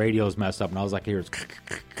 and my radio's messed up, and I was like, here's.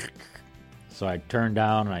 So I turned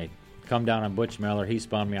down, and I come down on Butch Miller. He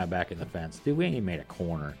spun me. I back in the fence. Dude, we ain't even made a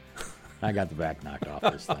corner. I got the back knocked off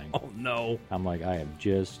this thing. Oh, no. I'm like, I have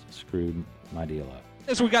just screwed my deal up.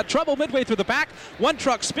 As we got trouble midway through the back, one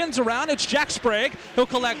truck spins around. It's Jack Sprague. He'll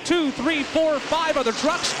collect 2, 3, 4, 5 other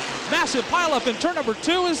trucks. Massive pileup in turn number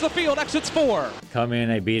 2 as the field exits 4. Come in,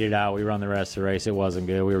 they beat it out. We run the rest of the race. It wasn't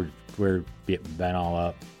good. We were getting bent all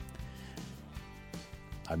up.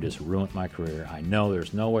 I've just ruined my career. I know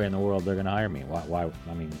there's no way in the world they're going to hire me. Why?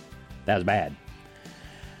 I mean, that was bad.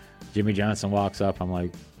 Jimmy Johnson walks up. I'm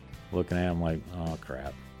like, looking at him like, oh,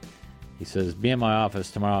 crap. He says, be in my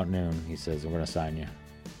office tomorrow at noon. He says, we're going to sign you.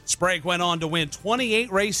 Sprague went on to win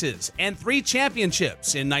 28 races and 3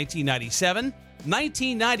 championships in 1997,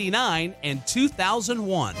 1999, and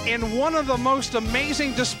 2001. In one of the most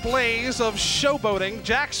amazing displays of showboating,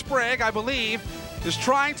 Jack Sprague, I believe, is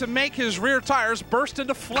trying to make his rear tires burst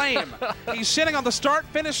into flame. He's sitting on the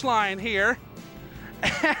start-finish line here.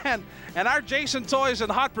 And our Jason Toy's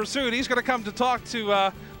in hot pursuit. He's going to come to talk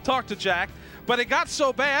to Jack. But it got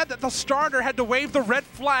so bad that the starter had to wave the red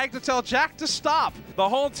flag to tell Jack to stop. The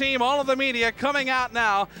whole team, all of the media, coming out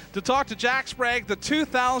now to talk to Jack Sprague, the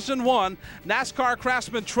 2001 NASCAR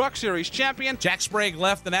Craftsman Truck Series champion. Jack Sprague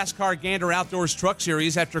left the NASCAR Gander Outdoors Truck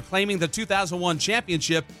Series after claiming the 2001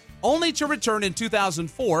 championship, only to return in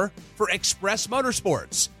 2004 for Express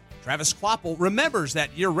Motorsports. Travis Kvapil remembers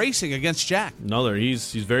that year racing against Jack.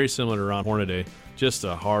 He's very similar to Ron Hornaday. Just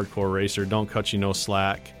a hardcore racer. Don't cut you no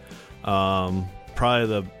slack.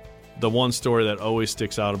 Probably the one story that always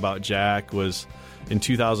sticks out about Jack was in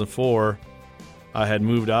 2004, I had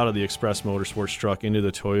moved out of the Express Motorsports truck into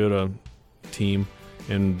the Toyota team,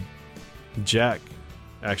 and Jack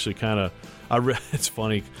actually it's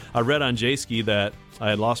funny, I read on J-Ski that I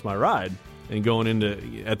had lost my ride, and going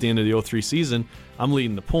into at the end of the 03 season, I'm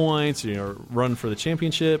leading the points, running for the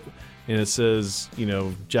championship, and it says,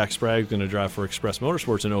 Jack Sprague's going to drive for Express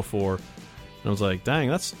Motorsports in 04, and I was like, dang,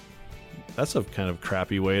 that's a kind of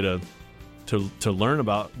crappy way to learn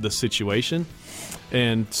about the situation.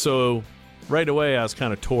 And so right away I was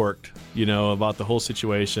kind of torqued, about the whole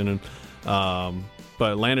situation, and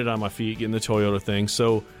but landed on my feet getting the Toyota thing.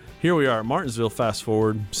 So here we are at Martinsville, fast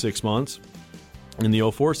forward 6 months. In the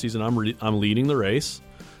 04 season, I'm leading the race,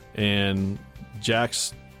 and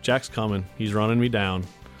Jack's coming. He's running me down,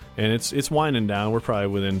 and it's winding down. We're probably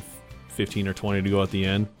within 15 or 20 to go at the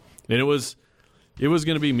end. And it was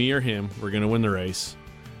going to be me or him. We're going to win the race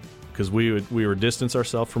because we were distance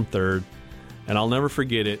ourselves from third, and I'll never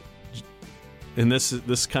forget it. And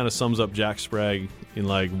this kind of sums up Jack Sprague in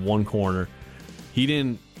like one corner.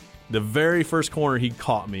 The very first corner he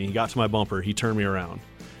caught me, he got to my bumper, he turned me around.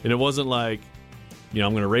 And it wasn't like, I'm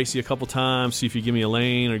going to race you a couple times, see if you give me a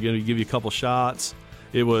lane or give you a couple shots.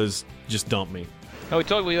 It was just dump me. Now, we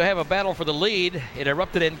told you we have a battle for the lead. It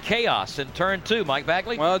erupted in chaos in turn 2. Mike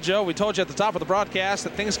Bagley? Well, Joe, we told you at the top of the broadcast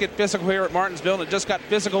that things get physical here at Martinsville, and it just got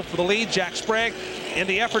physical for the lead. Jack Sprague, in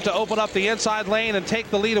the effort to open up the inside lane and take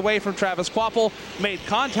the lead away from Travis Kvapil, made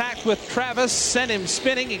contact with Travis, sent him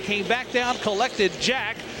spinning. He came back down, collected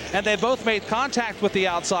Jack, and they both made contact with the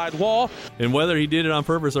outside wall. And whether he did it on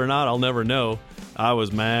purpose or not, I'll never know. I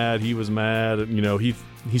was mad. He was mad.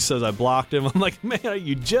 He says I blocked him. I'm like, man,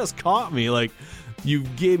 you just caught me. Like, you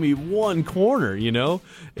gave me one corner,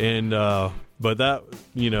 and but that,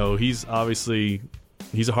 he's obviously,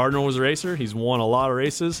 he's a hard-nosed racer. He's won a lot of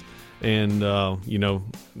races, and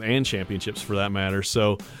and championships for that matter.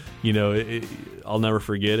 So, I'll never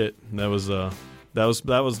forget it.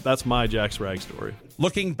 That's my Jack Sprague story.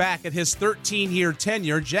 Looking back at his 13-year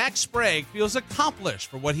tenure, Jack Sprague feels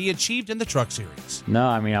accomplished for what he achieved in the Truck Series. No,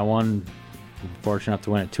 I mean, I won. Fortunate enough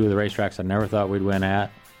to win at 2 of the racetracks I never thought we'd win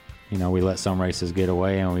at. We let some races get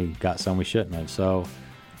away, and we got some we shouldn't have. So,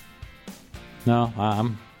 no,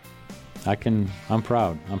 I'm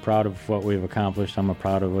proud. I'm proud of what we've accomplished. I'm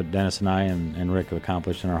proud of what Dennis and I and Rick have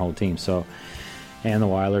accomplished and our whole team. So, and the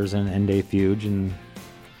Weilers and Dave Fuge, and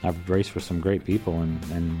I've raced for some great people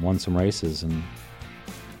and won some races and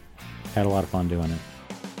had a lot of fun doing it.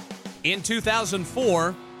 In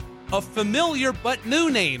 2004, a familiar but new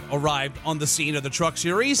name arrived on the scene of the Truck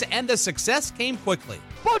Series, and the success came quickly.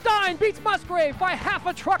 Bodine beats Musgrave by half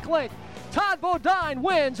a truck length. Todd Bodine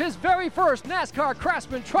wins his very first NASCAR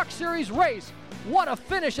Craftsman Truck Series race. What a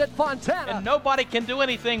finish at Fontana. And nobody can do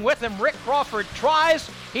anything with him. Rick Crawford tries.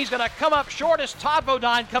 He's going to come up short as Todd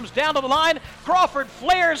Bodine comes down to the line. Crawford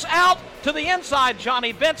flares out to the inside,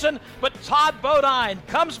 Johnny Benson, but Todd Bodine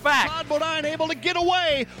comes back. Todd Bodine able to get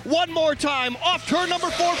away one more time off turn number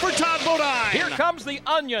 4 for Todd Bodine. Here comes the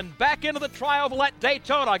Onion back into the Trioval at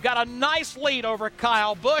Daytona. Got a nice lead over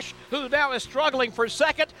Kyle Busch, who now is struggling for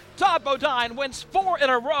second. Todd Bodine wins 4 in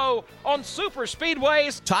a row on super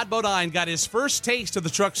speedways. Todd Bodine got his first taste of the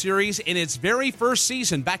Truck Series in its very first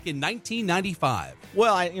season back in 1995.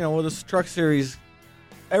 Well, with this Truck Series,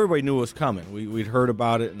 everybody knew it was coming. We'd heard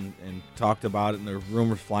about it and talked about it, and there were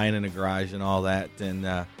rumors flying in the garage and all that. And,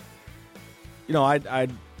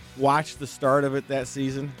 I'd watched the start of it that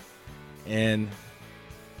season, and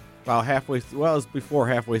about halfway through, it was before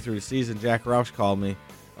halfway through the season, Jack Roush called me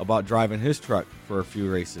about driving his truck for a few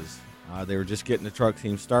races. They were just getting the truck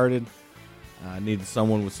team started. Needed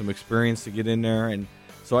someone with some experience to get in there, and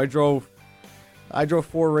so I drove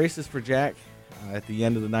 4 races for Jack at the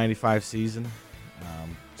end of the 95 season.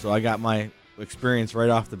 So I got my experience right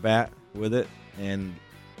off the bat with it, and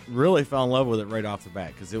really fell in love with it right off the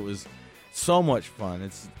bat because it was so much fun.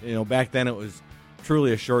 It's back then it was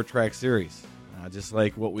truly a short track series, just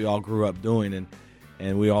like what we all grew up doing,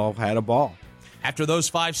 and we all had a ball. After those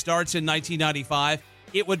 5 starts in 1995,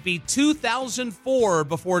 it would be 2004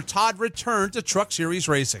 before Todd returned to Truck Series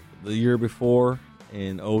racing. The year before,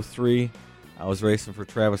 in 03, I was racing for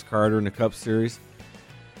Travis Carter in the Cup Series,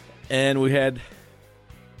 and we had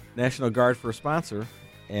National Guard for a sponsor,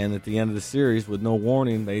 and at the end of the series, with no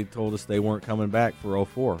warning, they told us they weren't coming back for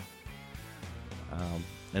 04.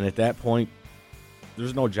 And at that point,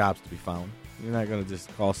 there's no jobs to be found. You're not going to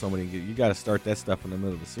just call somebody and you got to start that stuff in the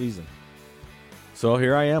middle of the season. So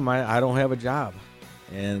here I am. I don't have a job.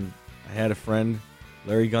 And I had a friend,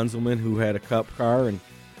 Larry Gunzelman, who had a Cup car, and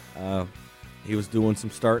he was doing some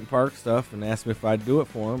start and park stuff and asked me if I'd do it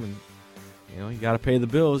for him. And, you got to pay the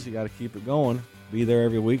bills. You got to keep it going. Be there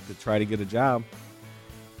every week to try to get a job.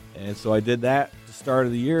 And so I did that at the start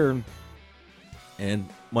of the year. And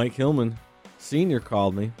Mike Hillman Sr.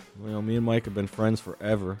 called me. Me and Mike have been friends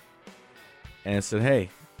forever. And said, hey,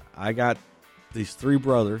 I got these 3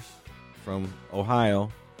 brothers from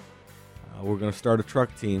Ohio. We're going to start a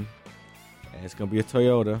truck team, and it's going to be a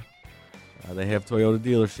Toyota. They have Toyota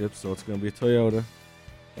dealerships, so it's going to be a Toyota,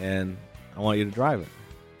 and I want you to drive it.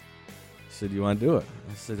 He said, you want to do it?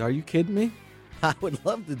 I said, are you kidding me? I would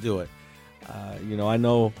love to do it. I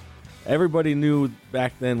know everybody knew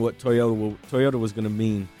back then what Toyota was going to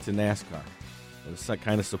mean to NASCAR. It was the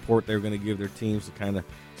kind of support they were going to give their teams, the kind of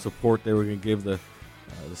support they were going to give the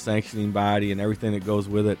sanctioning body and everything that goes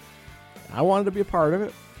with it. I wanted to be a part of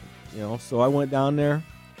it. So I went down there,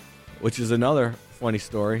 which is another funny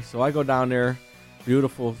story. So I go down there,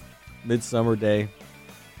 beautiful midsummer day,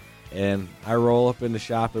 and I roll up in the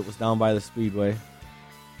shop. It was down by the speedway,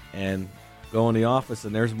 and go in the office,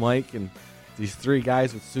 and there's Mike and these 3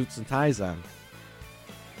 guys with suits and ties on.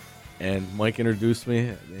 And Mike introduced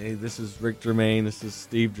me. Hey, this is Rick Germain. This is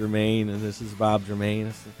Steve Germain, and this is Bob Germain.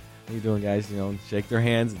 I said, how you doing, guys? You know, and shake their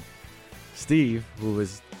hands. And Steve, who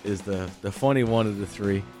is the funny one of the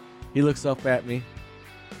 3, he looks up at me.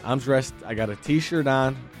 I'm dressed. I got a T-shirt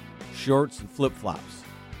on, shorts, and flip-flops.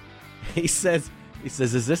 He says,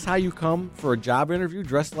 is this how you come for a job interview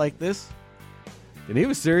dressed like this? And he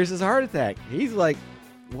was serious as a heart attack. He's like,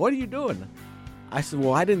 what are you doing? I said,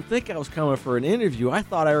 well, I didn't think I was coming for an interview. I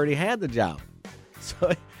thought I already had the job.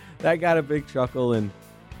 So that got a big chuckle, and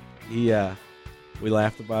we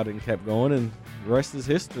laughed about it and kept going, and the rest is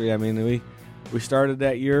history. I mean, we started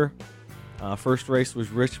that year. First race was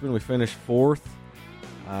Richmond. We finished 4th.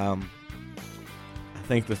 I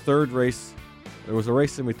think the 3rd race, there was a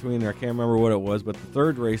race in between there. I can't remember what it was, but the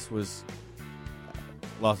 3rd race was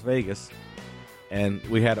Las Vegas, and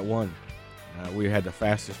we had it won. We had the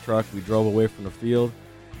fastest truck. We drove away from the field,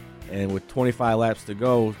 and with 25 laps to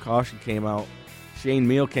go, caution came out. Shane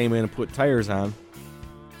Meal came in and put tires on,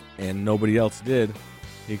 and nobody else did.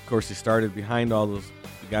 He started behind all those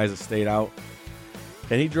guys that stayed out,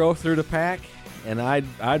 and he drove through the pack, and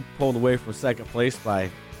I'd pulled away from second place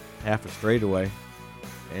by half a straightaway,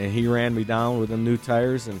 and he ran me down with the new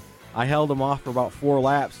tires, and I held him off for about 4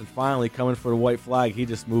 laps, and finally, coming for the white flag, he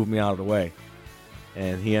just moved me out of the way.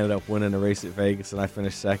 And he ended up winning the race at Vegas, and I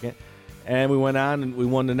finished 2nd. And we went on, and we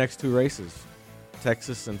won the next 2 races,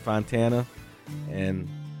 Texas and Fontana. And,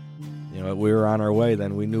 you know, we were on our way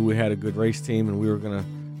then. We knew we had a good race team, and we were going to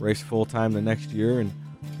race full-time the next year, and,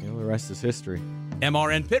 you know, the rest is history.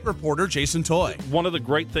 MRN pit reporter Jason Toy. One of the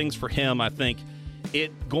great things for him, I think,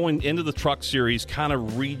 it going into the Truck Series kind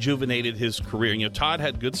of rejuvenated his career. You know, Todd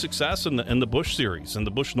had good success in the Busch Series and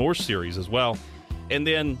the Busch North Series as well. And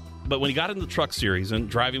then, but when he got into the Truck Series and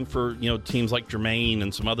driving for, you know, teams like Germain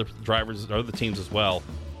and some other drivers, other teams as well,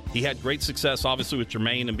 he had great success, obviously, with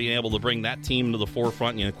Germain and being able to bring that team to the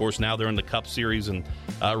forefront. And, of course, now they're in the Cup Series and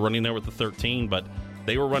running there with the 13. But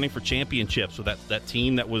they were running for championships with that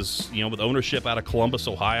team that was, you know, with ownership out of Columbus,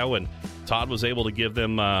 Ohio. And Todd was able to give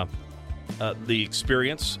them the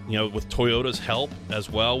experience, you know, with Toyota's help as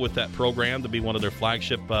well with that program to be one of their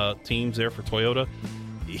flagship teams there for Toyota.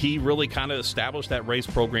 He really kind of established that race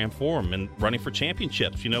program for him and running for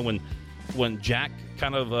championships. You know, when Jack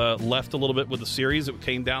kind of left a little bit with the series, it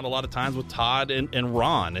came down a lot of times with Todd and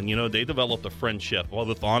Ron. And, you know, they developed a friendship,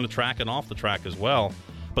 both on the track and off the track as well.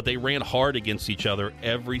 But they ran hard against each other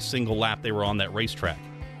every single lap they were on that racetrack.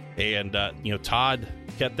 And, you know, Todd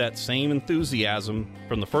kept that same enthusiasm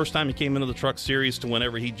from the first time he came into the Truck Series to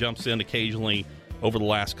whenever he jumps in occasionally over the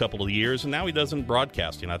last couple of years. And now he does in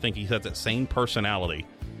broadcasting. I think he has that same personality.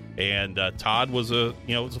 And Todd was a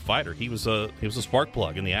fighter. He was a spark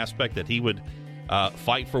plug in the aspect that he would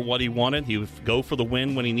fight for what he wanted. He would go for the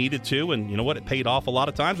win when he needed to, and you know what? It paid off a lot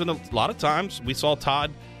of times. And a lot of times we saw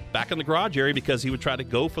Todd back in the garage area because he would try to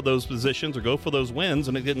go for those positions or go for those wins,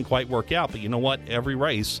 and it didn't quite work out. But you know what? Every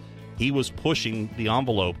race he was pushing the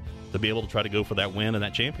envelope to be able to try to go for that win and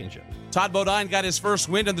that championship. Todd Bodine got his first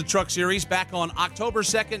win in the Truck Series back on October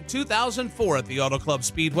 2nd, 2004 at the Auto Club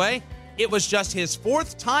Speedway. It was just his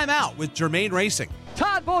 4th time out with Germain Racing.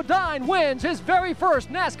 Todd Bodine wins his very first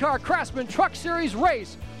NASCAR Craftsman Truck Series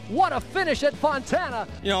race. What a finish at Fontana.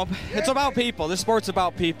 You know, it's about people. This sport's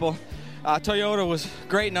about people. Toyota was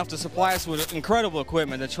great enough to supply us with incredible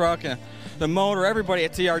equipment. The truck and the motor, everybody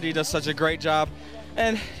at TRD does such a great job.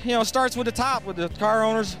 And, you know, it starts with the top, with the car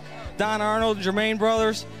owners, Don Arnold, the Germain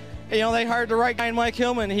brothers. You know, they hired the right guy, Mike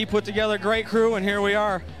Hillman, and he put together a great crew, and here we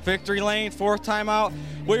are. Victory lane, 4th time out.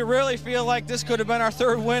 We really feel like this could have been our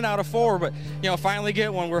 3rd win out of 4, but, you know, finally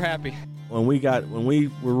get one, we're happy. When we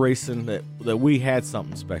were racing, that we had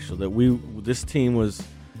something special, this team was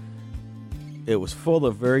full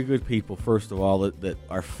of very good people, first of all, that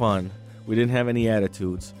are fun. We didn't have any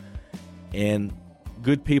attitudes, and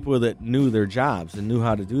good people that knew their jobs and knew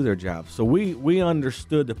how to do their jobs. So we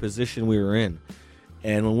understood the position we were in.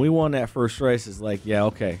 And when we won that first race, it's like, yeah,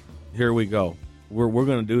 okay, here we go. We're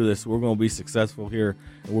going to do this. We're going to be successful here,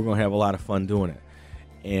 and we're going to have a lot of fun doing it.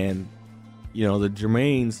 And, you know, the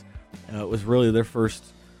Germains was really their first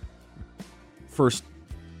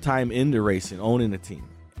time into racing, owning a team.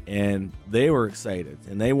 And they were excited,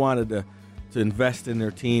 and they wanted to invest in their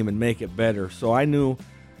team and make it better. So I knew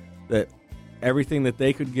that everything that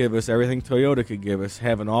they could give us, everything Toyota could give us,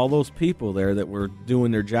 having all those people there that were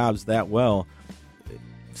doing their jobs that well,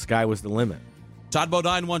 sky was the limit. Todd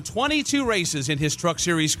Bodine won 22 races in his Truck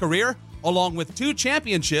Series career, along with 2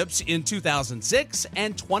 championships in 2006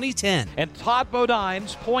 and 2010. And Todd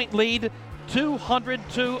Bodine's point lead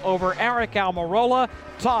 202 over Eric Almirola.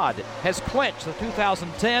 Todd has clinched the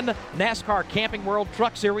 2010 NASCAR Camping World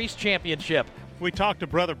Truck Series Championship. We talked to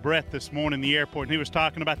Brother Brett this morning in the airport, and he was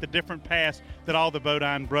talking about the different paths that all the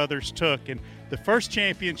Bodine brothers took. And the first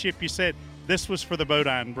championship, you said this was for the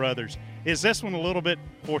Bodine brothers. Is this one a little bit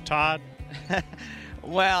for Todd?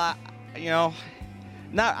 Well,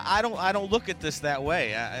 I don't look at this that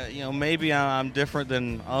way. Maybe I'm different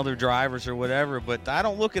than other drivers or whatever, but I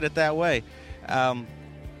don't look at it that way.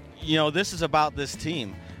 This is about this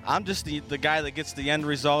team. I'm just the guy that gets the end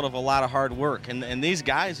result of a lot of hard work, and these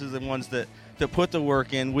guys are the ones that put the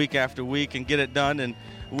work in week after week and get it done, and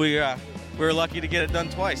we're lucky to get it done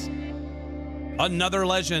twice. Another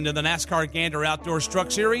legend in the NASCAR Gander Outdoors Truck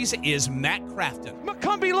Series is Matt Crafton.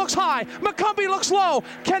 McCumbee looks high. McCumbee looks low.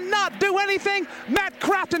 Cannot do anything. Matt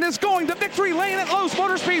Crafton is going to victory lane at Lowe's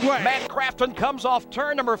Motor Speedway. Matt Crafton comes off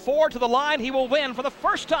turn number 4 to the line. He will win for the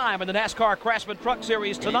first time in the NASCAR Craftsman Truck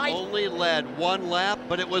Series tonight. He only led one lap,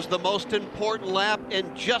 but it was the most important lap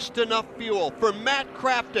and just enough fuel for Matt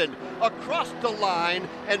Crafton across the line.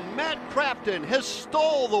 And Matt Crafton has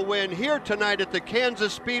stole the win here tonight at the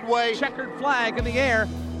Kansas Speedway. Checkered flag in the air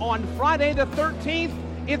on Friday the 13th.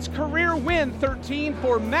 It's career win 13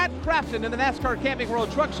 for Matt Crafton in the NASCAR Camping World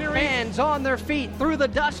Truck Series. Hands on their feet through the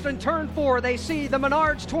dust in turn 4. They see the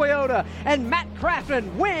Menards Toyota, and Matt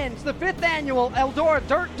Crafton wins the 5th annual Eldora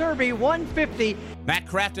Dirt Derby 150. Matt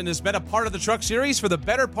Crafton has been a part of the Truck Series for the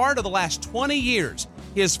better part of the last 20 years.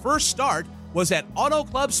 His first start was at Auto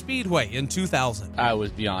Club Speedway in 2000. I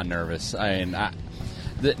was beyond nervous. Now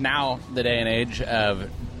the day and age of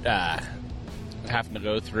having to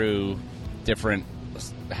go through different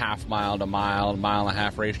half mile to mile and a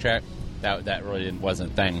half racetrack, that really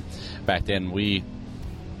wasn't a thing. Back then,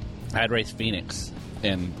 I had raced Phoenix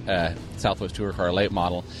in Southwest Tour Car late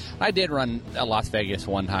model. I did run Las Vegas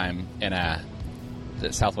one time in a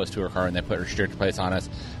Southwest Tour Car, and they put restrictor plates on us,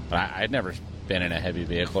 but I'd never been in a heavy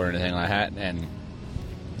vehicle or anything like that. And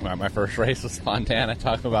my first race was Fontana.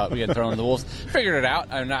 Talk about being thrown in the wolves. Figured it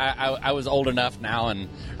out. I was old enough now,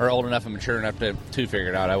 old enough and mature enough to figure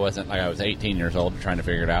it out. I wasn't like I was 18 years old trying to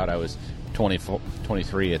figure it out. I was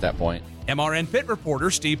 23 at that point. MRN pit reporter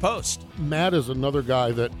Steve Post. Matt is another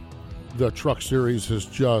guy that the Truck Series has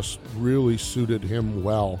just really suited him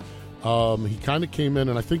well. He kind of came in,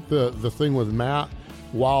 and I think the thing with Matt,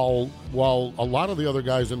 while a lot of the other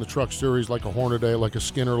guys in the Truck Series, like a Hornaday, like a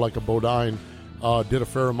Skinner, like a Bodine, did a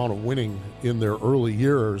fair amount of winning in their early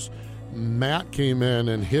years, Matt came in,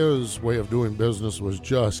 and his way of doing business was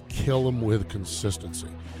just kill him with consistency.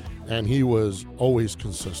 And he was always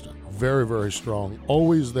consistent, very, very strong,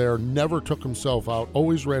 always there, never took himself out,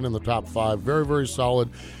 always ran in the top 5, very, very solid.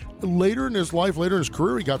 Later in his life, later in his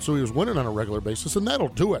career, he got so he was winning on a regular basis, and that'll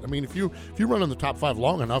do it. I mean, if you run in the top 5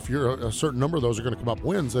 long enough, a certain number of those are going to come up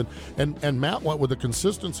wins. And Matt went with the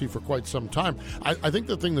consistency for quite some time. I think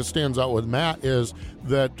the thing that stands out with Matt is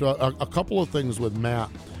that a couple of things with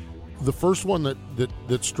Matt. The first one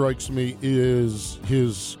that strikes me is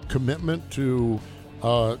his commitment to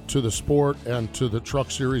the sport and to the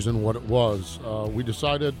Truck Series and what it was. We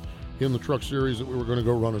decided in the Truck Series that we were going to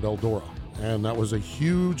go run at Eldora. And that was a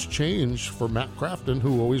huge change for Matt Crafton,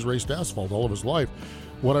 who always raced asphalt all of his life.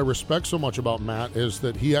 What I respect so much about Matt is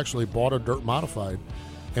that he actually bought a dirt modified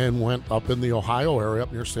and went up in the Ohio area,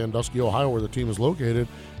 up near Sandusky, Ohio, where the team is located,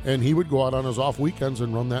 and he would go out on his off weekends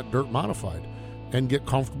and run that dirt modified and get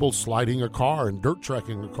comfortable sliding a car and dirt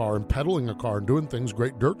tracking a car and pedaling a car and doing things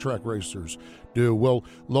great dirt track racers do. Well,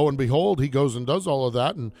 lo and behold, he goes and does all of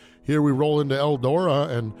that, and here we roll into Eldora,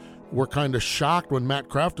 and we're kind of shocked when Matt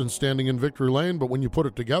Crafton's standing in victory lane, but when you put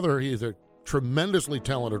it together, he's a tremendously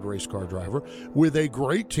talented race car driver with a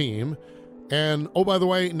great team. And, oh, by the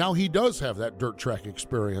way, now he does have that dirt track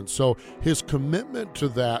experience. So his commitment to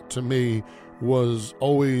that, to me, was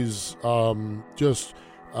always just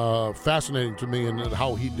fascinating to me, and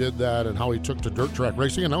how he did that and how he took to dirt track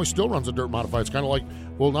racing. And now he still runs a dirt modified. It's kind of like,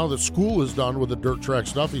 well, now that school is done with the dirt track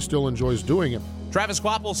stuff, he still enjoys doing it. Travis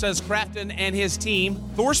Quapple says Crafton and his team,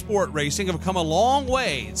 Thor Sport Racing, have come a long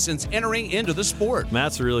way since entering into the sport.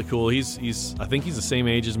 Matt's really cool. I think he's the same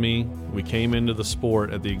age as me. We came into the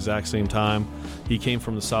sport at the exact same time. He came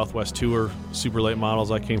from the Southwest Tour Super Late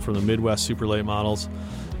Models. I came from the Midwest Super Late Models.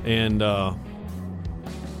 And, those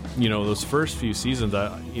first few seasons,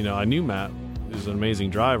 I knew Matt is an amazing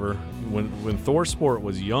driver. When Thor Sport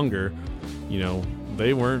was younger,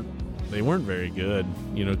 they weren't very good,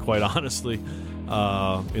 quite honestly.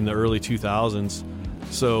 In the early 2000s.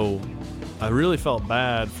 So I really felt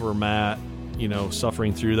bad for Matt,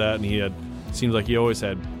 suffering through that. And seems like he always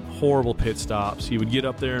had horrible pit stops. He would get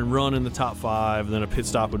up there and run in the top 5, and then a pit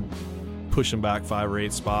stop would pushing back 5 or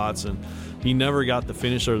 8 spots, and he never got the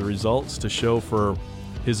finish or the results to show for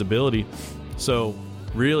his ability. So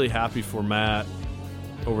really happy for Matt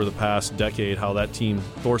over the past decade how that team,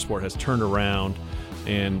 ThorSport, has turned around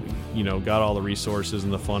and, you know, got all the resources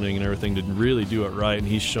and the funding and everything to really do it right, and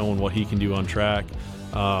he's shown what he can do on track.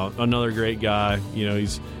 Another great guy. You know,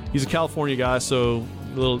 he's a California guy, so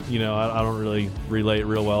a little, you know, I don't really relate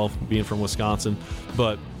real well being from Wisconsin,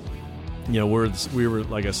 but you know, we were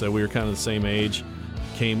like I said, we were kind of the same age,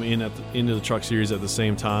 came in into the Truck Series at the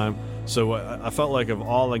same time. So I felt like of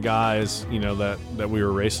all the guys, you know, that we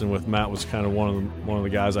were racing with, Matt was kind of one of the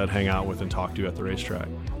guys I'd hang out with and talk to at the racetrack.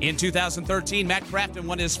 In 2013, Matt Crafton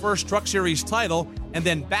won his first Truck Series title and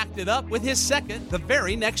then backed it up with his second the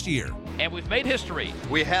very next year. And we've made history.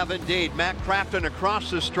 We have indeed. Matt Crafton across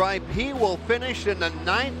the stripe. He will finish in the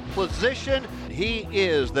 9th position. He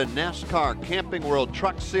is the NASCAR Camping World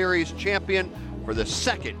Truck Series champion for the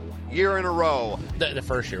 2nd year in a row. The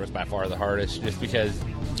first year was by far the hardest, just because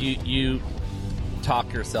you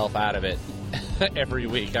talk yourself out of it every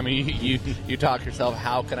week. I mean, you talk yourself,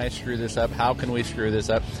 how can I screw this up? How can we screw this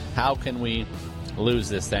up? How can we lose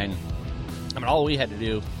this thing? I mean, all we had to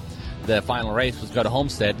do, the final race, was go to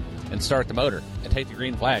Homestead and start the motor and take the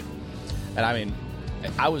green flag. And I mean,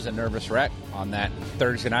 I was a nervous wreck on that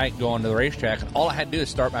Thursday night going to the racetrack, and all I had to do is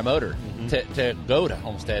start my motor to go to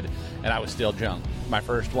Homestead, and I was still junk. My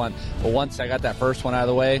first one. But once I got that first one out of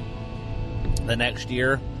the way, the next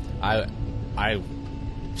year, I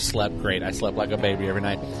slept great. I slept like a baby every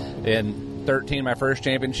night. In 13, my first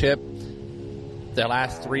championship, the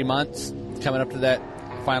last 3 months coming up to that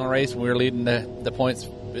final race, when we were leading the points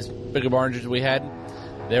as big a margins as we had,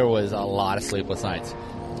 there was a lot of sleepless nights.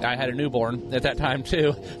 I had a newborn at that time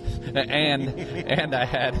too, and I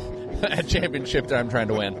had a championship that I'm trying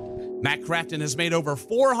to win. Matt Crafton has made over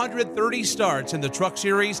 430 starts in the Truck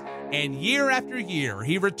Series, and year after year,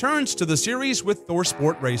 he returns to the series with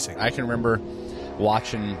ThorSport Racing. I can remember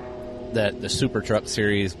watching the Super Truck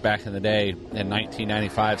Series back in the day in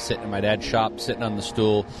 1995, sitting in my dad's shop, sitting on the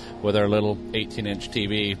stool with our little 18-inch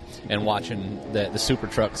TV and watching the Super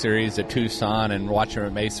Truck Series at Tucson and watching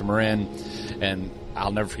at Mesa Marin. And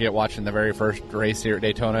I'll never forget watching the very first race here at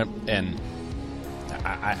Daytona, and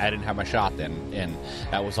I didn't have my shot then, and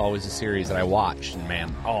that was always a series that I watched. And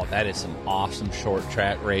man, that is some awesome short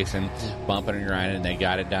track racing, bumping and grinding, and they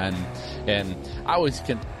got it done. And I always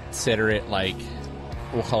consider it like,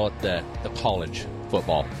 we'll call it the college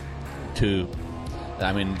football.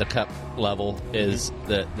 I mean, the cup level is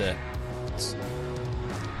the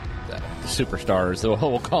superstars.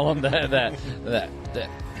 We'll call them that.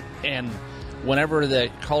 And whenever the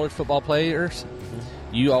college football players,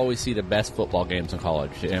 you always see the best football games in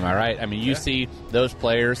college. Am I right? I mean, you see those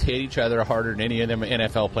players hit each other harder than any of them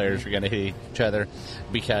NFL players are going to hit each other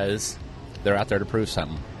because they're out there to prove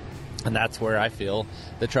something. And that's where I feel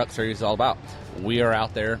the Truck Series is all about. We are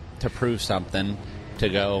out there to prove something, to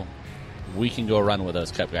go, we can go run with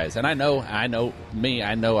those Cup guys. And I know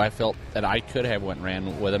I felt that I could have went and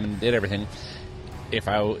ran with them and did everything if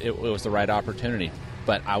it was the right opportunity.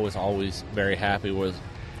 But I was always very happy with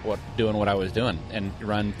doing what I was doing, and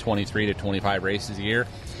run 23 to 25 races a year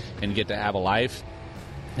and get to have a life.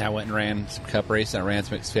 I went and ran some Cup races. I ran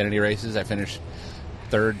some Xfinity races. I finished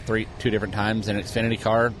third 2 different times in an Xfinity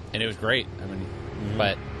car, and it was great. I mean,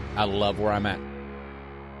 but I love where I'm at.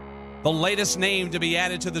 The latest name to be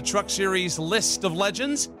added to the Truck Series list of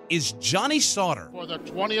legends is Johnny Sauter. For the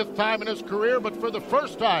 20th time in his career, but for the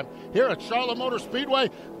first time here at Charlotte Motor Speedway,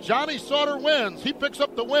 Johnny Sauter wins. He picks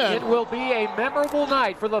up the win. It will be a memorable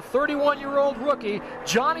night for the 31-year-old rookie,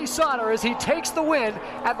 Johnny Sauter, as he takes the win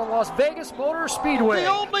at the Las Vegas Motor Speedway. The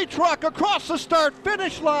only truck across the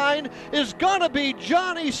start-finish line is going to be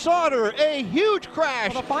Johnny Sauter. A huge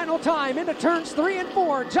crash. For the final time into turns 3 and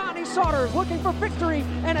 4, Johnny Sauter is looking for victory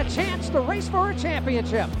and a chance to race for a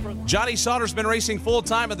championship. Johnny Sauter's been racing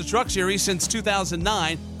full-time at the Truck Series since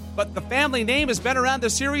 2009, but the family name has been around the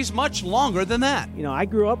series much longer than that. You know, I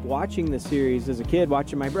grew up watching the series as a kid,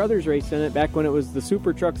 watching my brothers race in it back when it was the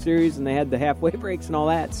Super Truck Series and they had the halfway breaks and all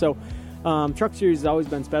that. So Truck Series has always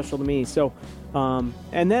been special to me. So,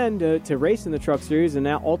 and then to race in the Truck Series and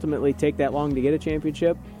now ultimately take that long to get a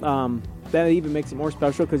championship, that even makes it more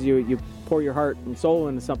special because you pour your heart and soul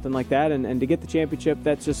into something like that. And to get the championship,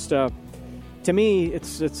 that's just... to me,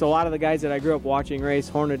 it's a lot of the guys that I grew up watching race,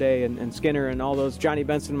 Hornaday and Skinner and all those, Johnny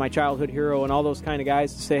Benson, my childhood hero, and all those kind of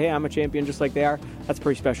guys to say, hey, I'm a champion just like they are. That's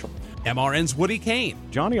pretty special. MRN's Woody Kane.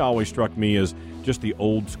 Johnny always struck me as just the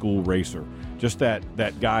old school racer. Just that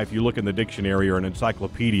guy, if you look in the dictionary or an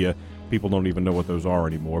encyclopedia, people don't even know what those are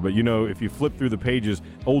anymore. But, if you flip through the pages,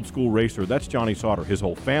 old school racer, that's Johnny Sauter. His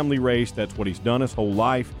whole family raced. That's what he's done his whole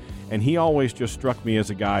life. And he always just struck me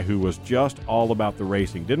as a guy who was just all about the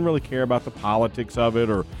racing. Didn't really care about the politics of it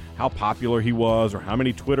or how popular he was or how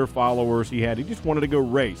many Twitter followers he had. He just wanted to go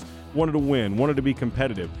race, wanted to win, wanted to be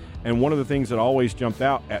competitive. And one of the things that always jumped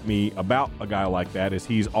out at me about a guy like that is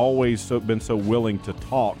he's always been so willing to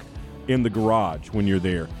talk in the garage when you're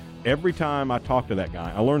there. Every time I talk to that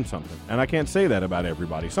guy, I learn something. And I can't say that about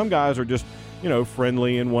everybody. Some guys are just,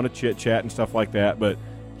 friendly and want to chit-chat and stuff like that. But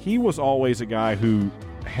he was always a guy who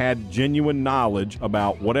had genuine knowledge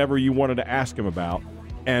about whatever you wanted to ask him about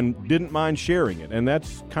and didn't mind sharing it. And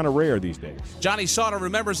that's kind of rare these days. Johnny Sauter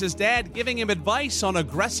remembers his dad giving him advice on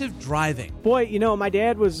aggressive driving. Boy, my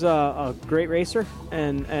dad was a great racer,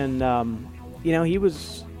 and he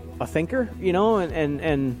was a thinker,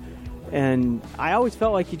 and I always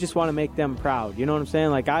felt like you just want to make them proud. You know what I'm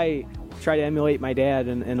saying? Like, I try to emulate my dad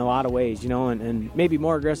in a lot of ways, and maybe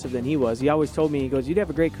more aggressive than he was. He always told me, he goes, you'd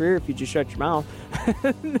have a great career if you just shut your mouth.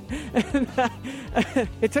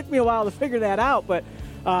 It took me a while to figure that out, but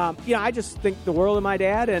I just think the world of my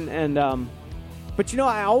dad, but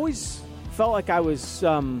I always felt like I was,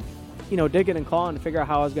 digging and clawing to figure out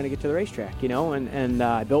how I was going to get to the racetrack, and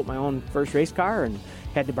I built my own first race car and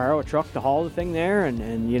had to borrow a truck to haul the thing there,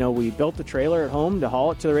 and we built the trailer at home to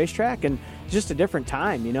haul it to the racetrack, and it's just a different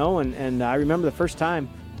time, and I remember the first time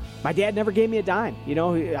my dad never gave me a dime.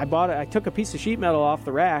 I took a piece of sheet metal off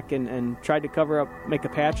the rack and tried to make a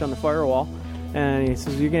patch on the firewall, and he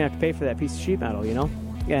says, you're going to have to pay for that piece of sheet metal,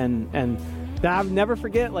 and I'll never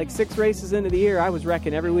forget, like 6 races into the year, I was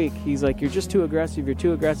wrecking every week. He's like, you're just too aggressive, you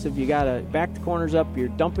got to back the corners up, you're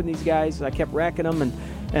dumping these guys. I kept racking them,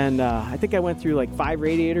 and I think I went through like 5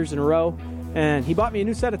 radiators in a row, and he bought me a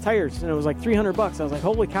new set of tires, and it was like $300. I was like,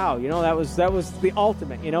 holy cow, that was the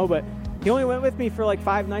ultimate, but he only went with me for like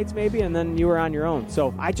 5 nights maybe, and then you were on your own.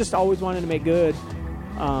 So I just always wanted to make good,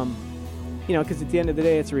 because at the end of the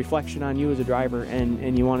day, it's a reflection on you as a driver,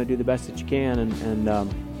 and you want to do the best that you can, and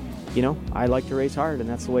I like to race hard, and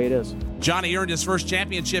that's the way it is. Johnny earned his first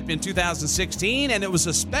championship in 2016, and it was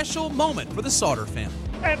a special moment for the Sauter family.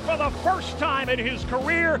 And for the first time in his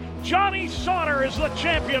career, Johnny Sauter is the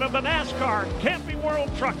champion of the NASCAR Camping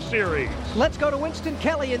World Truck Series. Let's go to Winston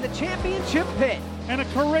Kelly in the championship pit. And a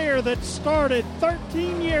career that started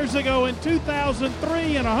 13 years ago in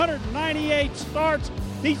 2003 and 198 starts.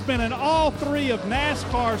 He's been in all 3 of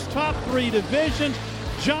NASCAR's top 3 divisions.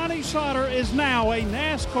 Johnny Sauter is now a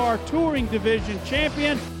NASCAR Touring Division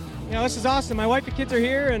champion. This is awesome. My wife and kids are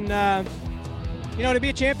here, and to be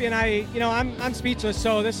a champion, I'm speechless.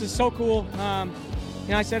 So this is so cool.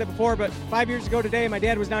 I said it before, but 5 years ago today, my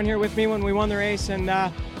dad was down here with me when we won the race, and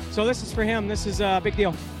so this is for him. This is a big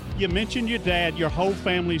deal. You mentioned your dad. Your whole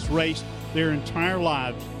family's raced their entire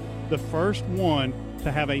lives. The first one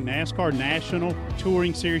to have a NASCAR National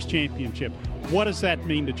Touring Series championship. What does that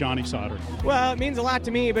mean to Johnny Sauter? Well, it means a lot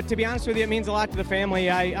to me, but to be honest with you, it means a lot to the family.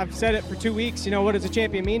 I've said it for 2 weeks. What does a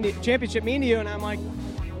championship mean to you? And I'm like,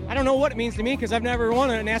 I don't know what it means to me because I've never won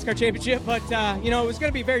a NASCAR championship, but it was going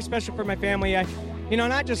to be very special for my family.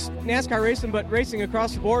 Not just NASCAR racing, but racing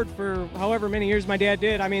across the board for however many years my dad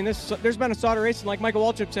did. There's been a Sauter racing, like Michael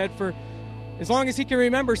Waltrip said, for as long as he can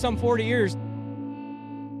remember, some 40 years.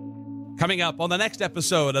 Coming up on the next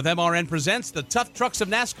episode of MRN Presents the Tough Trucks of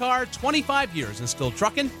NASCAR, 25 years and still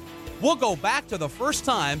trucking, we'll go back to the first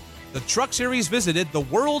time the Truck Series visited the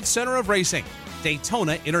World Center of Racing,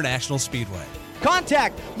 Daytona International Speedway.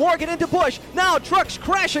 Contact, Morgan into Busch, now trucks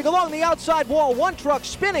crashing along the outside wall, one truck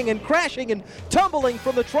spinning and crashing and tumbling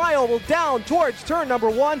from the tri-oval down towards turn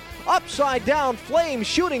number 1, upside down, flames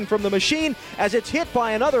shooting from the machine as it's hit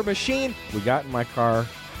by another machine. We got in my car,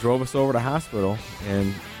 drove us over to the hospital,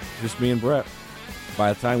 and just me and Brett.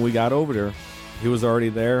 By the time we got over there, he was already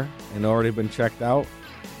there and already been checked out.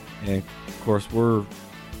 And of course, we're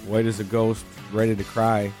white as a ghost, ready to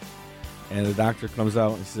cry. And the doctor comes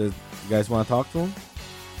out and says, "You guys want to talk to him?"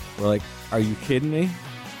 We're like, "Are you kidding me?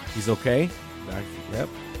 He's okay?" Doctor, "Yep,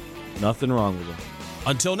 nothing wrong with him."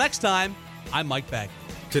 Until next time, I'm Mike Bagley.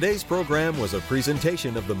 Today's program was a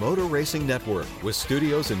presentation of the Motor Racing Network with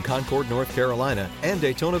studios in Concord, North Carolina and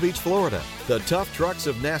Daytona Beach, Florida. The Tough Trucks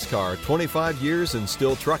of NASCAR, 25 years and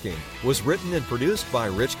still trucking, was written and produced by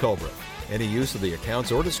Rich Culbreth. Any use of the accounts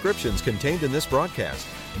or descriptions contained in this broadcast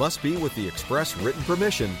must be with the express written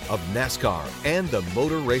permission of NASCAR and the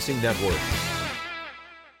Motor Racing Network.